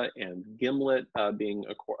iHeartMedia and Gimlet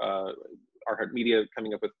iHeartMedia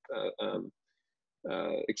coming up with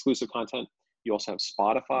exclusive content. You also have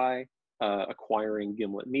Spotify acquiring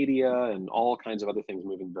Gimlet Media and all kinds of other things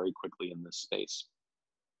moving very quickly in this space.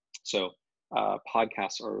 So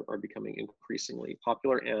podcasts are becoming increasingly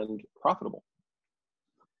popular and profitable.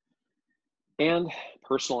 And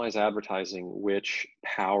personalized advertising, which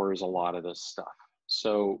powers a lot of this stuff.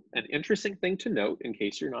 So an interesting thing to note, in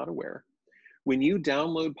case you're not aware, when you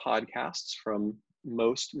download podcasts from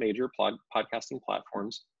most major podcasting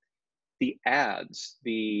platforms, the ads,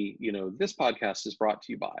 this podcast is brought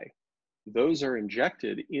to you by, those are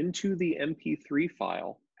injected into the MP3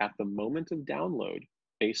 file at the moment of download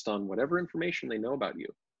based on whatever information they know about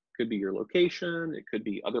you. Could be your location, it could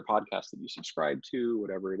be other podcasts that you subscribe to,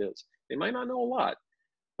 whatever it is. They might not know a lot,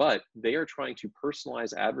 but they are trying to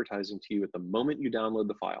personalize advertising to you at the moment you download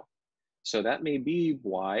the file. So that may be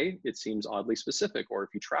why it seems oddly specific. Or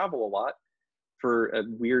if you travel a lot for a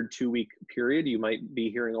weird 2-week period, you might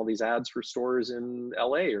be hearing all these ads for stores in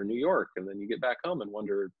LA or New York, and then you get back home and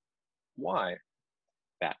wonder why.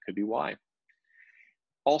 That could be why.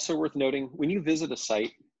 Also worth noting, when you visit a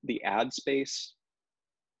site, the ad space,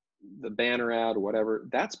 the banner ad or whatever,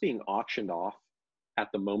 that's being auctioned off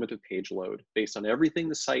at the moment of page load based on everything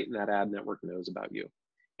the site and that ad network knows about you.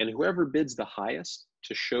 And whoever bids the highest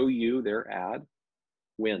to show you their ad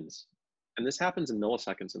wins. And this happens in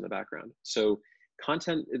milliseconds in the background. So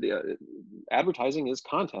content, advertising is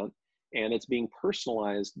content, and it's being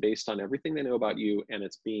personalized based on everything they know about you, and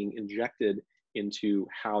it's being injected into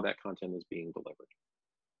how that content is being delivered.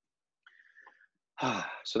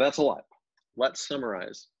 So that's a lot. Let's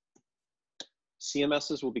summarize.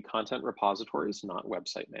 CMSs will be content repositories, not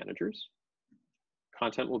website managers.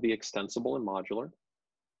 Content will be extensible and modular.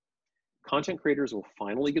 Content creators will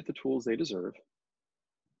finally get the tools they deserve.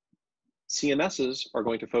 CMSs are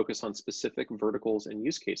going to focus on specific verticals and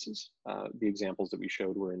use cases. The examples that we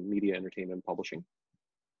showed were in media, entertainment, and publishing.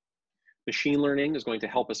 Machine learning is going to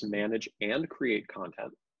help us manage and create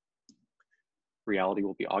content. Reality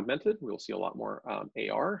will be augmented. We'll see a lot more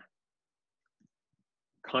AR.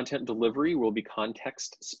 Content delivery will be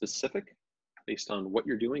context specific based on what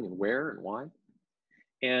you're doing and where and why.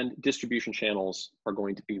 And distribution channels are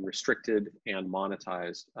going to be restricted and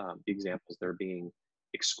monetized. The examples there being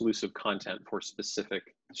exclusive content for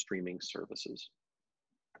specific streaming services.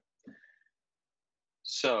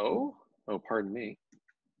 So, oh, pardon me.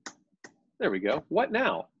 There we go. What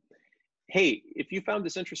now? Hey, if you found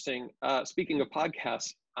this interesting, speaking of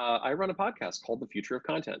podcasts, I run a podcast called The Future of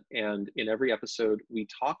Content. And in every episode, we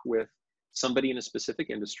talk with somebody in a specific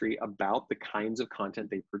industry about the kinds of content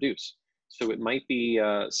they produce. So it might be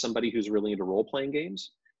somebody who's really into role-playing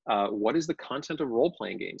games. What is the content of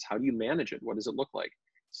role-playing games? How do you manage it? What does it look like?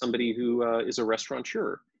 somebody who is a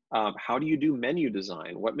restaurateur. How do you do menu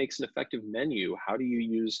design? What makes an effective menu? How do you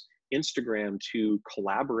use Instagram to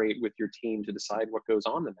collaborate with your team to decide what goes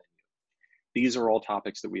on the menu? These are all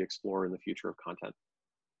topics that we explore in the future of content.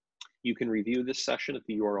 You can review this session at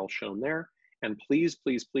the URL shown there. And please,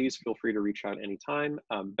 please, please feel free to reach out anytime.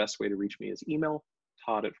 Best way to reach me is email,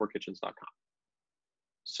 todd@4kitchens.com.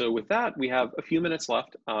 So with that, we have a few minutes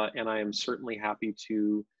left, and I am certainly happy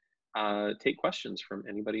to take questions from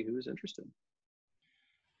anybody who is interested.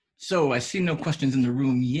 So I see no questions in the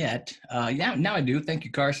room yet. Yeah, now I do. Thank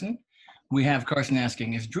you, Carson. We have Carson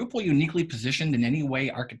asking, is Drupal uniquely positioned in any way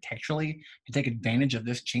architecturally to take advantage of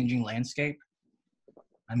this changing landscape?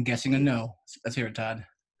 I'm guessing a no. Let's hear it, Todd.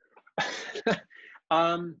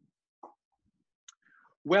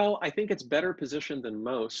 Well, I think it's better positioned than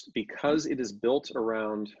most because it is built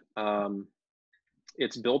around the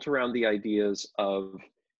ideas of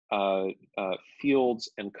fields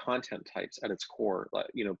and content types at its core.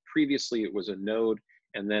 You know, previously it was a node,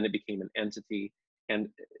 and then it became an entity, and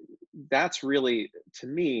that's really, to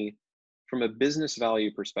me, from a business value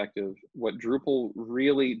perspective, what Drupal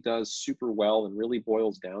really does super well and really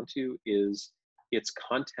boils down to is its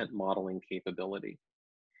content modeling capability.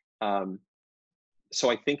 So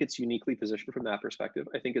I think it's uniquely positioned from that perspective.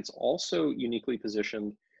 I think it's also uniquely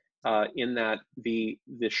positioned in that the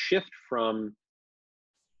shift from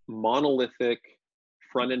monolithic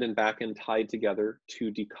front end and back end tied together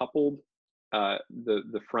to decoupled,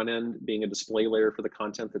 the front end being a display layer for the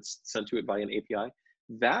content that's sent to it by an API,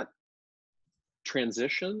 that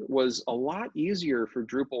transition was a lot easier for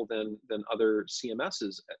Drupal than other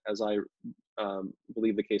CMSs, as I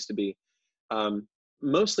believe the case to be.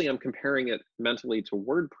 Mostly I'm comparing it mentally to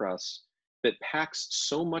WordPress that packs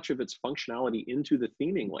so much of its functionality into the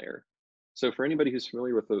theming layer. So for anybody who's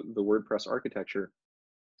familiar with the WordPress architecture,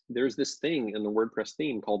 there's this thing in the WordPress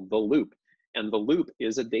theme called the loop. And the loop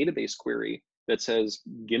is a database query that says,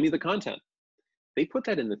 give me the content. They put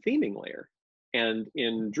that in the theming layer. And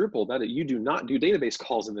in Drupal, that you do not do database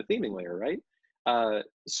calls in the theming layer, right?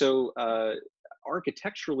 So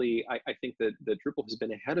architecturally, I think that Drupal has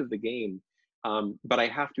been ahead of the game. But I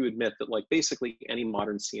have to admit that, like, basically any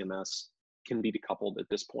modern CMS can be decoupled at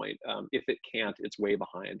this point. If it can't, it's way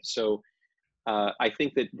behind. So I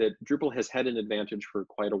think that Drupal has had an advantage for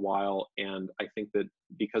quite a while, and I think that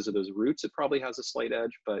because of those roots, it probably has a slight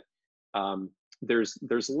edge. But there's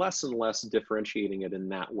less and less differentiating it in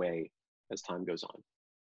that way as time goes on.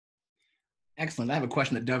 Excellent. I have a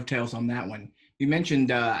question that dovetails on that one. You mentioned,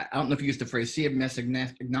 I don't know if you used the phrase CMS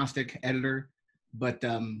agnostic editor, but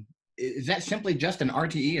is that simply just an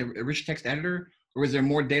RTE, a rich text editor, or is there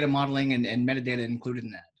more data modeling and metadata included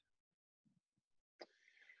in that?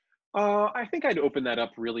 I think I'd open that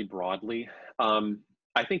up really broadly. I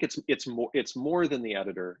think it's more than the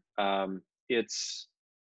editor. It's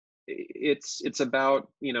about,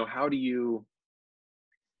 you know, how do you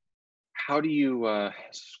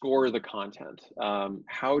score the content?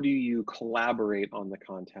 How do you collaborate on the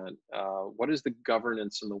content? What is the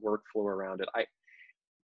governance and the workflow around it?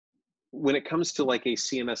 When it comes to like a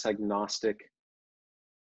CMS agnostic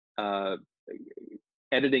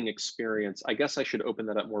editing experience, I guess I should open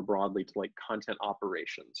that up more broadly to like content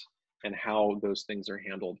operations and how those things are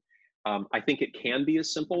handled. I think it can be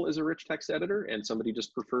as simple as a rich text editor, and somebody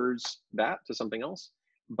just prefers that to something else.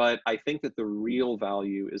 But I think that the real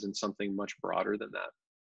value is in something much broader than that.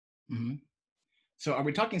 Mm-hmm. So are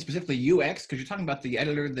we talking specifically UX? Because you're talking about the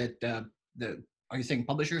editor that are you saying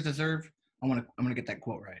publishers deserve? I'm gonna get that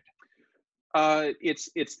quote right.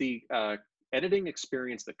 It's the editing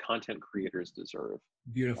experience that content creators deserve.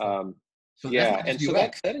 Beautiful. So yeah, and so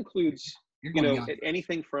that includes, you know,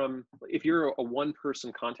 anything from, if you're a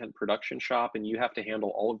one-person content production shop and you have to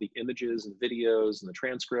handle all of the images and videos and the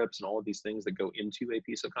transcripts and all of these things that go into a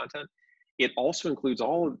piece of content, it also includes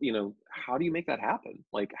all of, you know, how do you make that happen?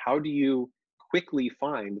 Like, how do you quickly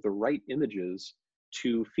find the right images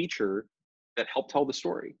to feature that help tell the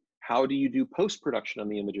story? How do you do post-production on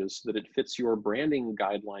the images so that it fits your branding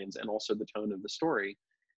guidelines and also the tone of the story?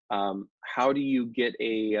 How do you get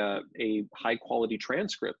a high quality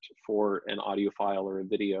transcript for an audio file or a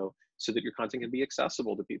video so that your content can be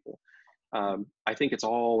accessible to people? I think it's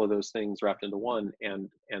all of those things wrapped into one, and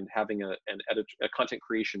having a content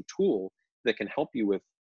creation tool that can help you with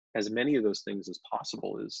as many of those things as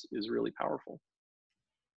possible is really powerful.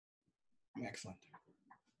 Excellent.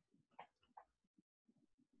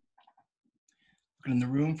 Looking in the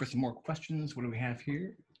room for some more questions. What do we have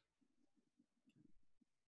here?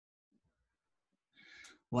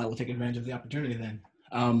 Well, I will take advantage of the opportunity then.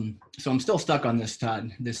 So I'm still stuck on this,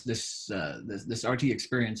 Todd, this RT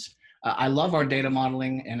experience. I love our data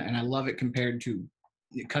modeling, and I love it compared to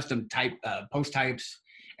custom type post types,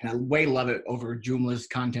 and I way love it over Joomla's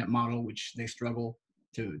content model, which they struggle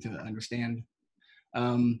to understand.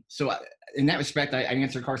 So in that respect, I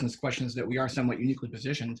answer Carson's questions that we are somewhat uniquely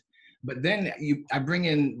positioned. But then I bring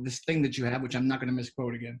in this thing that you have, which I'm not going to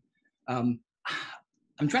misquote again. I'm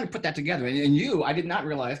trying to put that together. And I did not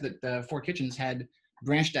realize that Four Kitchens had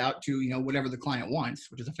branched out to, whatever the client wants,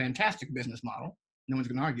 which is a fantastic business model. No one's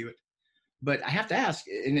going to argue it. But I have to ask,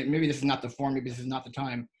 and maybe this is not the form, maybe this is not the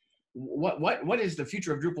time. What is the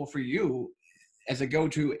future of Drupal for you as a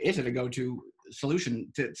go-to? Is it a go-to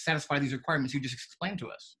solution to satisfy these requirements you just explained to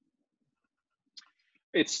us?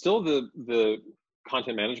 It's still the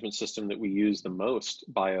content management system that we use the most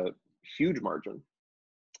by a huge margin.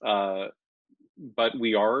 But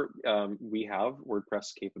we have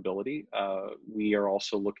WordPress capability. We are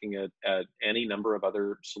also looking at any number of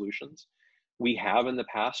other solutions. We have in the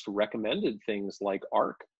past recommended things like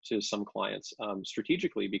Arc to some clients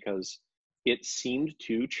strategically because it seemed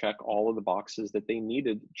to check all of the boxes that they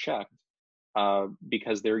needed checked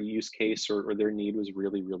because their use case or their need was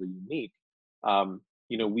really, really unique.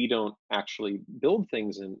 We don't actually build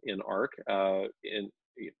things in Arc, and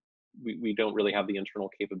we don't really have the internal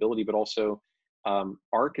capability, but also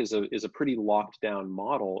Arc is a pretty locked down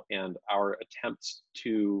model, and our attempts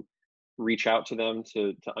to reach out to them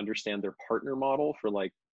to understand their partner model for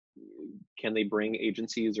like, can they bring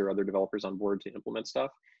agencies or other developers on board to implement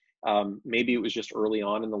stuff? Maybe it was just early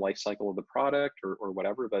on in the life cycle of the product or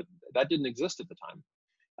whatever, but that didn't exist at the time.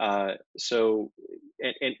 And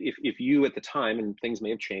if you at the time, and things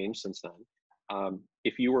may have changed since then,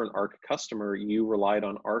 if you were an Arc customer, you relied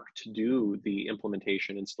on Arc to do the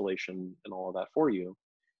implementation, installation, and all of that for you.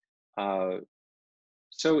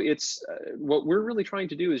 So it's what we're really trying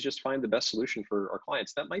to do is just find the best solution for our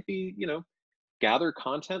clients. That might be, gather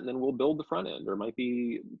content and then we'll build the front end, or it might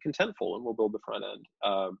be Contentful and we'll build the front end.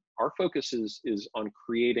 Our focus is on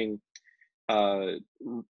creating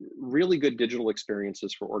really good digital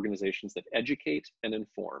experiences for organizations that educate and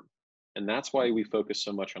inform. And that's why we focus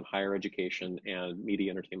so much on higher education and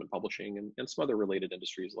media, entertainment, publishing, and some other related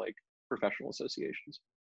industries like professional associations.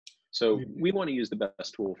 So we want to use the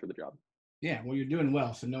best tool for the job. Yeah, well, you're doing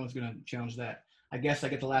well, so no one's going to challenge that. I guess I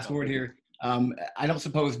get the last word here. I don't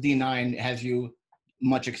suppose D9 has you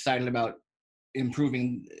much excited about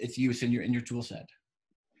improving its use in your tool set.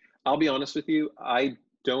 I'll be honest with you, I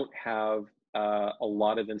don't have a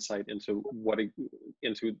lot of insight into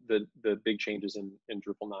the big changes in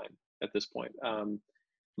Drupal 9 at this point.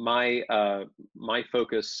 My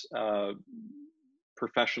focus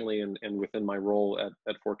professionally and within my role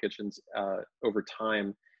at Four Kitchens over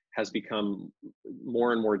time has become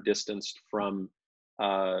more and more distanced from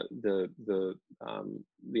the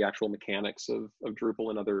actual mechanics of Drupal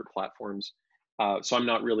and other platforms. So I'm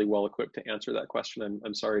not really well equipped to answer that question.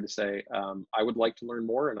 I'm sorry to say. I would like to learn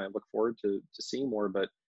more, and I look forward to seeing more. But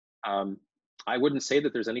I wouldn't say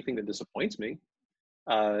that there's anything that disappoints me.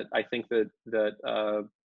 I think that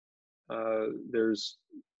there's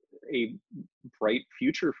a bright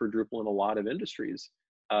future for Drupal in a lot of industries,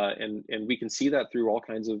 and we can see that through all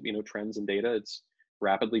kinds of trends and data. It's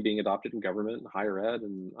rapidly being adopted in government and higher ed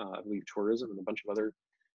and I believe tourism and a bunch of other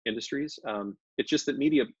industries. It's just that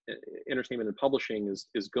media, entertainment, and publishing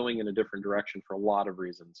is going in a different direction for a lot of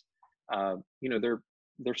reasons.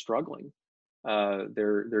 They're struggling.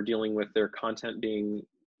 They're dealing with their content being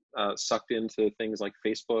sucked into things like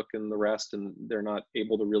Facebook and the rest, and they're not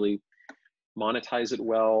able to really monetize it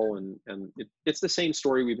well. And it's the same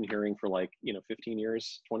story we've been hearing for 15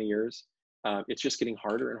 years, 20 years. It's just getting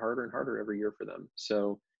harder and harder and harder every year for them.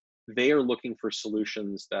 So they are looking for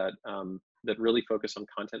solutions that really focus on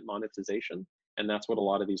content monetization, and that's what a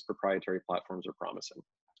lot of these proprietary platforms are promising.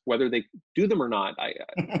 Whether they do them or not, I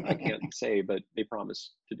can't say, but they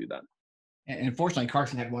promise to do that. And unfortunately,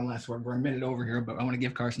 Carson had one last word. We're a minute over here, but I want to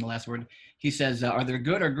give Carson the last word. He says, are there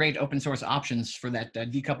good or great open source options for that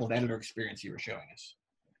decoupled editor experience you were showing us?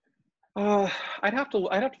 I'd have to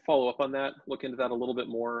follow up on that, look into that a little bit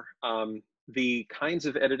more. The kinds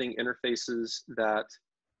of editing interfaces that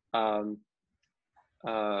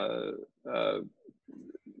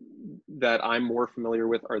that I'm more familiar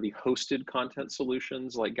with are the hosted content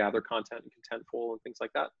solutions like Gather Content and Contentful and things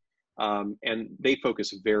like that. And they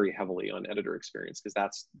focus very heavily on editor experience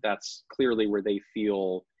because that's clearly where they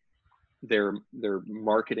feel their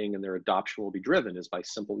marketing and their adoption will be driven, is by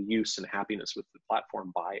simple use and happiness with the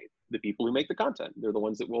platform by the people who make the content. They're the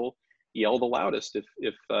ones that will yell the loudest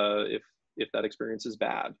if that experience is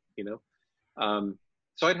bad,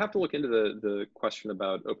 So I'd have to look into the question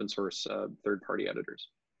about open source third-party editors.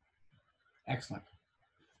 Excellent.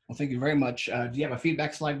 Well, thank you very much. Do you have a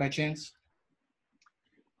feedback slide by chance?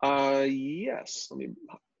 Yes. Let me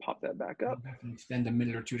pop that back up. I can extend a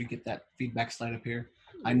minute or two to get that feedback slide up here.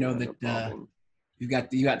 I Yeah, know no that problem. you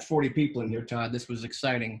got 40 people in here, Todd. This was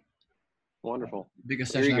exciting. Wonderful.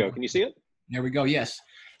 Biggest Here session you I've go. Can you see it? There we go. Yes.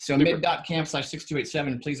 So Super.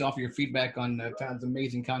 mid.camp/6287. Please offer your feedback on Todd's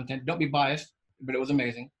amazing content. Don't be biased, but it was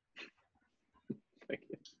amazing. Thank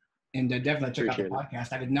you. And definitely check out the Appreciate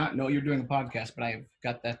podcast. I did not know you're doing a podcast, but I've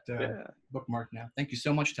got that Yeah. bookmarked now. Thank you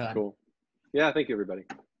so much, Todd. Cool. Yeah. Thank you, everybody.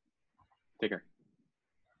 Take care.